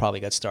we all probably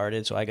got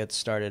started. So I got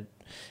started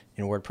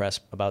in WordPress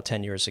about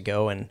 10 years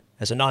ago, and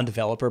as a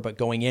non-developer, but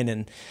going in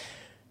and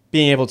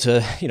being able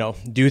to,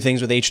 do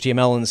things with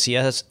HTML and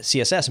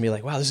CSS and be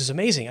like, wow, this is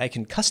amazing. I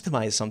can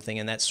customize something.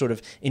 And that sort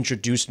of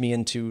introduced me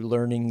into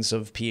learnings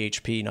of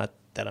PHP, not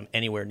that I'm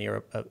anywhere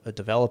near a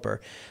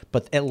developer,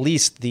 but at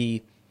least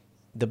the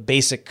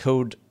basic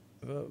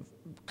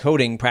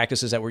coding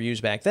practices that were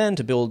used back then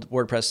to build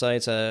WordPress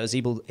sites, I was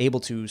able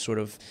to sort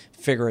of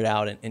figure it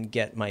out and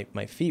get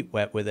my feet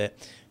wet with it.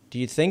 Do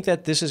you think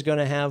that this is going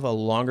to have a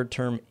longer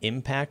term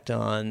impact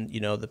on,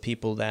 the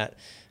people that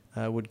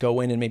would go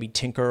in and maybe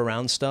tinker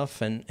around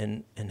stuff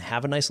and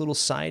have a nice little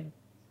side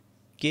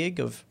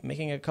gig of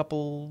making a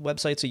couple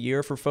websites a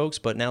year for folks,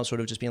 but now sort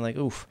of just being like,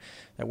 oof,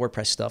 that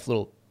WordPress stuff, a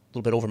little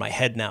bit over my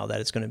head now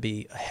that it's going to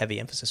be a heavy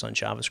emphasis on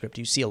JavaScript.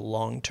 Do you see a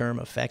long-term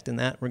effect in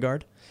that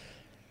regard?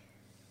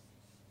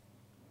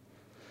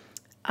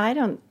 I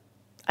don't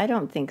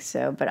think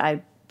so, but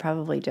I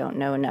probably don't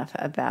know enough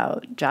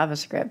about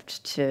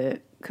JavaScript to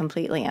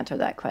completely answer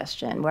that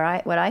question.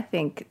 What I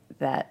think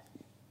that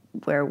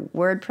where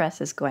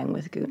WordPress is going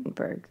with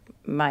Gutenberg,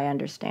 my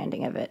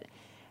understanding of it,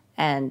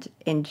 and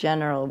in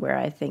general where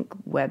I think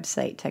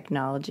website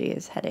technology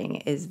is heading,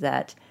 is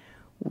that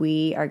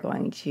we are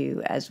going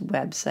to, as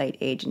website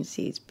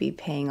agencies, be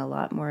paying a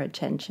lot more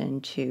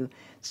attention to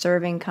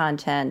serving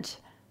content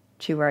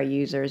to our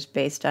users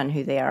based on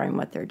who they are and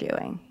what they're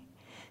doing.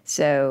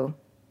 So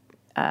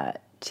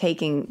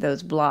taking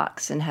those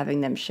blocks and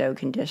having them show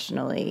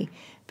conditionally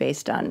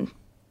based on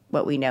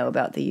what we know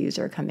about the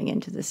user coming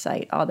into the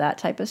site, all that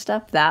type of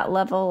stuff, that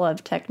level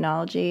of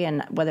technology,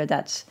 and whether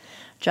that's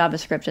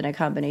JavaScript and a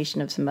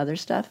combination of some other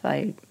stuff,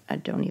 I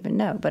don't even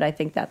know. But I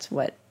think that's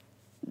what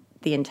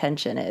the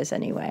intention is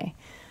anyway.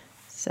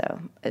 So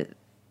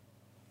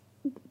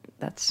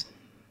that's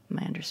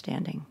my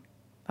understanding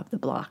of the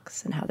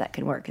blocks and how that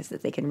can work, is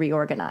that they can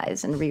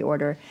reorganize and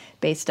reorder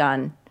based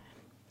on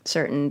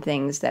certain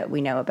things that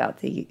we know about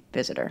the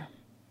visitor.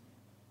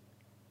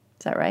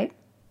 Is that right?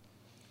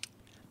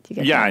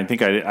 Yeah, I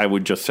think I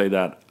would just say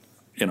that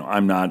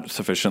I'm not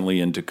sufficiently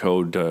into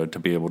code to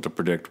be able to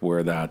predict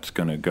where that's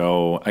going to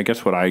go. I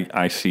guess what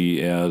I see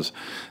is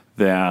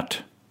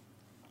that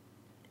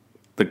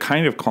the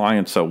kind of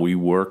clients that we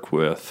work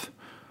with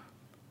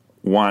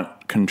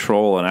want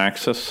control and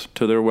access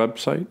to their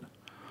website,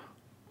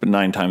 but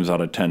 9 times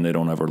out of 10, they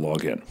don't ever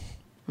log in.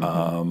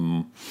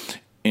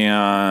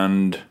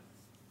 And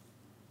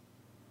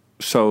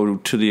so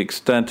to the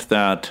extent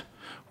that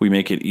we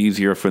make it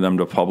easier for them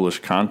to publish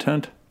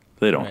content,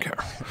 they don't care.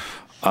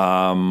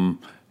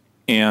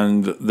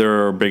 And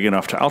they're big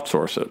enough to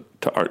outsource it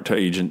to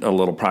agent, a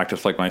little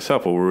practice like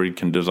myself, where we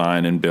can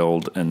design and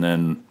build and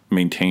then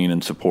maintain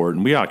and support.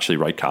 And we actually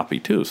write copy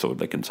too, so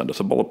they can send us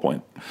a bullet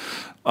point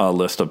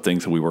list of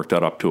things that we work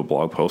that up to a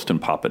blog post and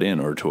pop it in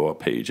or to a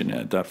page and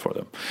add that for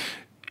them.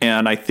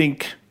 And I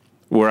think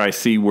where I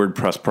see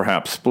WordPress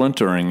perhaps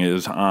splintering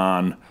is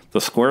on the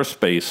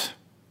Squarespace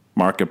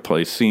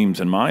marketplace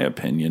seems, in my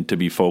opinion, to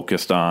be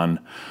focused on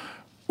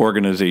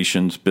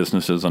organizations,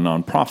 businesses, and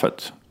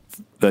nonprofits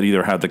that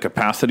either have the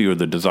capacity or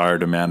the desire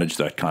to manage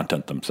that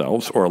content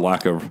themselves or a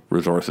lack of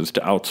resources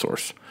to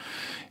outsource.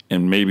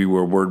 And maybe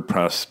where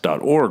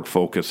WordPress.org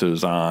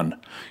focuses on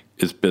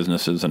is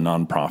businesses and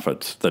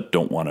nonprofits that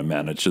don't want to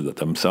manage it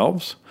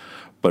themselves,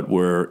 but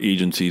where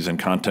agencies and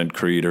content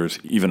creators,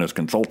 even as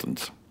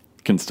consultants,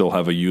 can still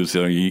have a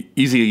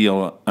easy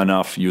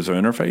enough user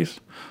interface,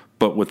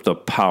 but with the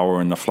power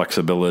and the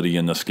flexibility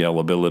and the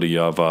scalability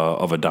of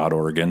a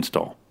 .org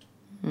install.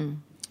 Mm.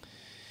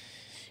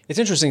 It's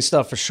interesting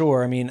stuff for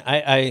sure. I mean,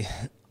 I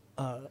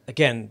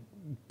again,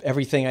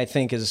 everything I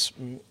think is,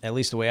 at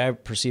least the way I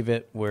perceive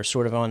it, we're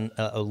sort of on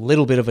a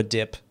little bit of a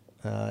dip,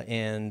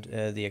 and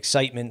the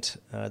excitement,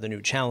 the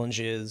new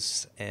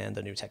challenges, and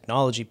the new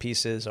technology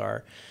pieces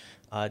are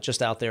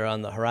just out there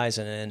on the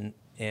horizon.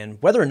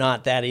 And whether or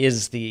not that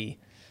is the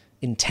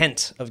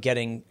intent of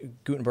getting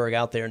Gutenberg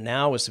out there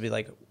now is to be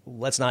like,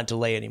 let's not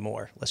delay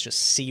anymore. Let's just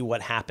see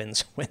what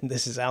happens when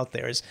this is out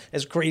there.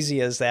 As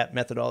crazy as that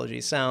methodology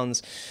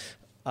sounds,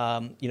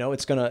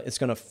 it's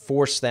gonna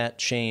force that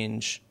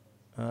change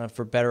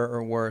for better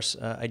or worse.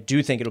 I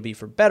do think it'll be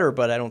for better,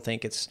 but I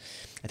think there's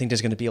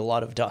going to be a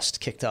lot of dust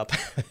kicked up,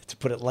 to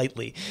put it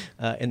lightly,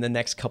 in the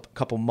next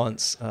couple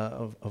months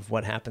of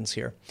what happens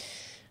here.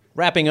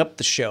 Wrapping up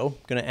the show,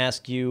 I'm going to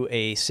ask you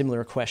a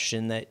similar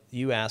question that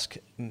you ask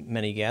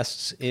many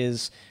guests: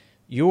 is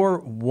your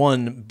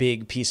one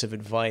big piece of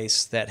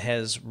advice that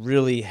has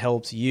really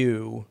helped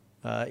you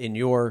in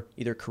your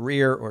either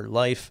career or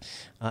life?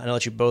 And I'll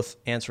let you both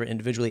answer it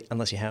individually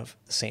unless you have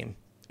the same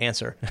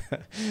answer.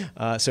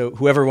 So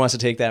whoever wants to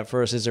take that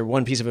first, is there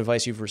one piece of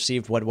advice you've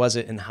received? What was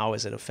it, and how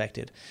has it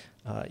affected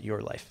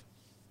your life?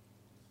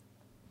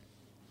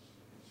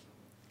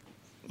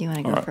 You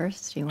want to go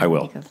first?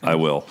 I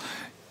will.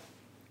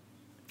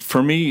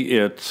 For me,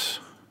 it's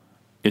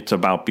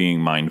about being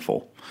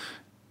mindful.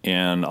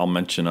 And I'll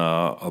mention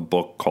a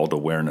book called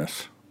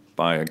Awareness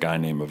by a guy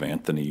named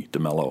Anthony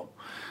DeMello.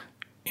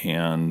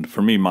 And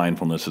for me,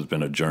 mindfulness has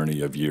been a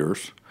journey of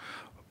years.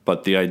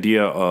 But the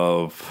idea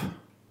of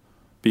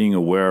being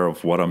aware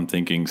of what I'm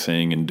thinking,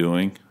 saying, and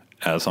doing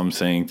as I'm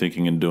saying,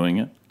 thinking, and doing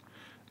it,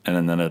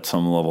 and then at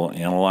some level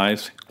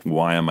analyze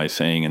why am I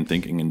saying and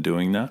thinking and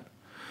doing that,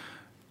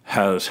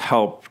 has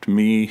helped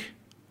me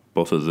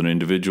both as an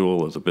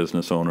individual, as a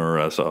business owner,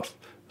 as a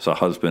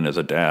husband, as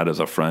a dad, as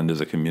a friend, as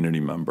a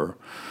community member,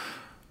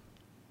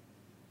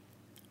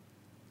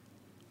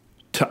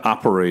 to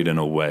operate in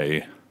a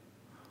way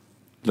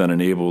that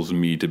enables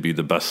me to be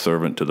the best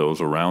servant to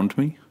those around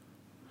me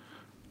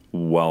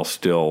while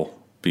still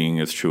being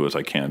as true as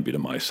I can be to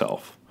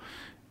myself.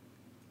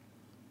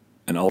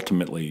 And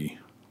ultimately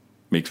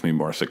makes me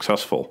more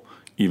successful,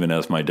 even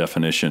as my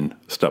definition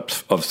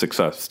of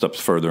success steps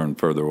further and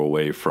further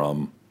away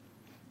from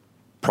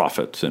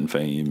profits and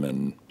fame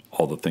and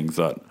all the things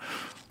that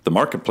the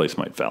marketplace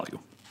might value.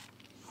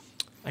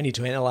 I need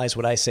to analyze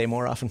what I say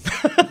more often.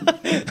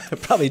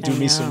 Probably do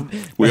me some.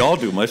 We all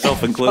do,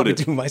 myself included.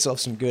 Probably do myself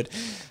some good.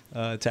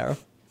 Tara?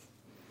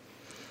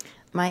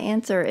 My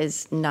answer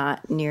is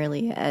not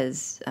nearly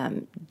as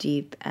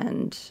deep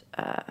and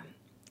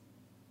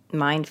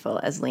mindful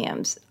as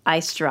Liam's. I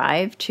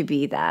strive to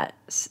be that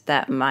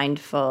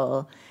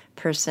mindful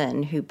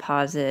person who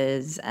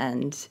pauses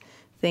and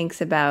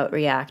thinks about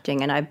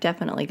reacting, and I've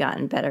definitely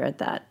gotten better at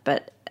that,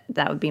 but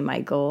that would be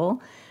my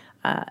goal.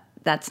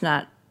 That's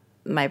not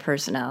my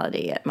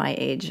personality at my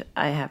age.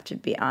 I have to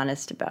be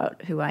honest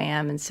about who I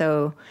am, and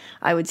so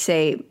I would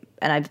say,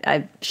 and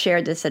I've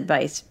shared this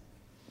advice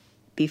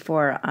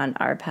before on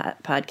our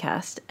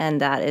podcast,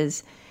 and that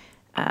is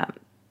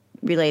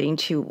relating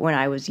to when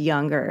I was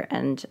younger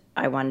and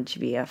I wanted to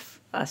be a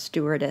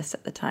stewardess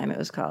at the time it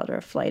was called, or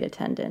a flight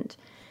attendant.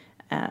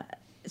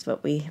 Is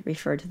what we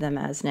refer to them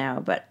as now.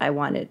 But I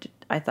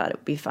thought it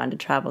would be fun to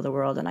travel the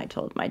world, and I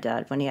told my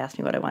dad when he asked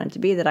me what I wanted to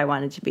be that I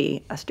wanted to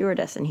be a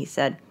stewardess, and he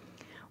said,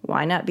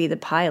 "Why not be the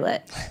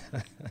pilot?"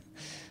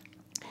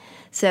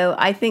 So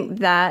I think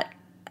that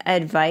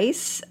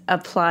advice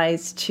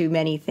applies to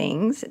many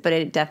things, but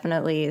it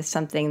definitely is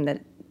something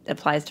that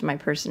applies to my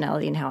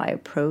personality and how I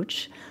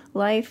approach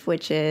life,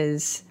 which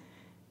is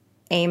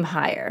aim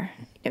higher,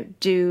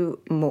 do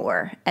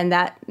more. And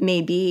that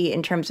may be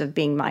in terms of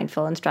being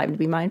mindful and striving to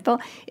be mindful.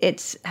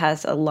 It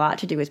has a lot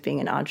to do with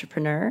being an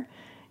entrepreneur.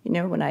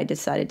 When I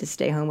decided to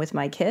stay home with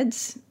my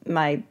kids,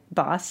 my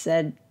boss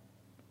said,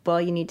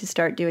 well, you need to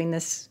start doing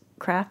this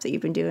craft that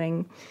you've been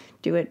doing,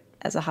 do it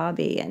as a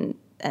hobby.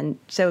 And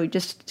so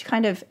just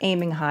kind of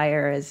aiming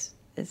higher is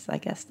I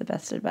guess the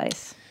best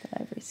advice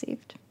that I've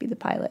received. Be the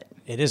pilot.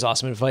 It is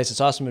awesome advice.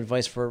 It's awesome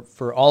advice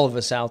for all of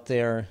us out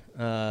there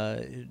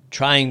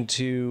trying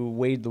to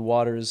wade the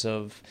waters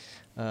of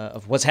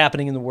what's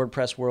happening in the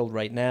WordPress world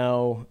right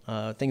now,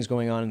 things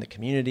going on in the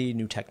community,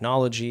 new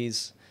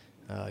technologies.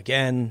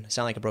 Again, I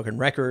sound like a broken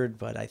record,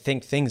 but I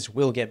think things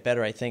will get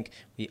better. I think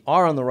we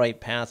are on the right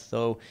path,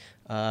 though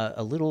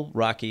a little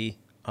rocky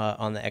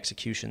on the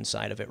execution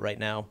side of it right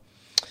now.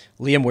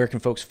 Liam, where can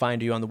folks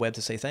find you on the web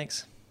to say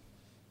thanks?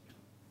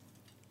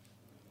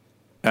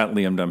 At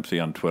Liam Dempsey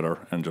on Twitter,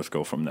 and just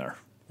go from there.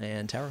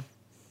 And Tara?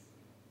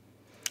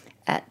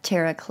 At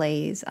Tara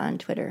Claeys on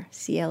Twitter,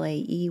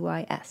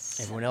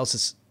 Claeys. Everyone else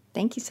is...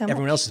 Thank you so much.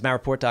 Everyone else is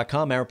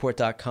mattreport.com,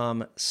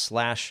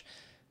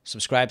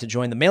 mattreport.com/subscribe to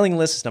join the mailing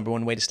list. It's the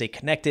 #1 way to stay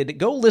connected.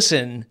 Go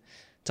listen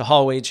to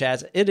Hallway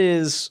Chats.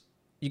 You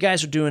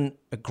guys are doing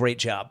a great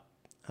job.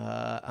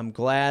 I'm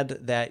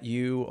glad that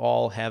you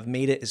all have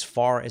made it as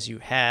far as you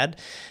have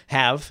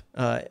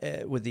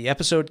with the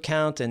episode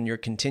count and your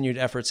continued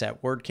efforts at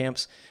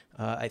WordCamps.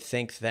 I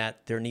think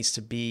that there needs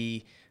to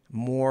be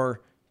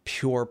more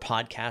pure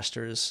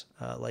podcasters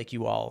like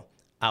you all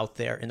out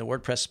there in the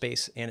WordPress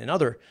space and in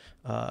other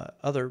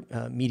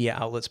media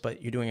outlets,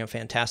 but you're doing a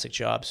fantastic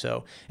job.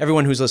 So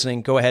everyone who's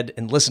listening, go ahead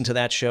and listen to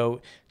that show,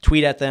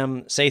 tweet at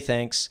them, say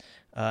thanks.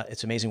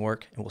 It's amazing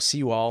work, and we'll see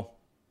you all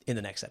in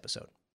the next episode.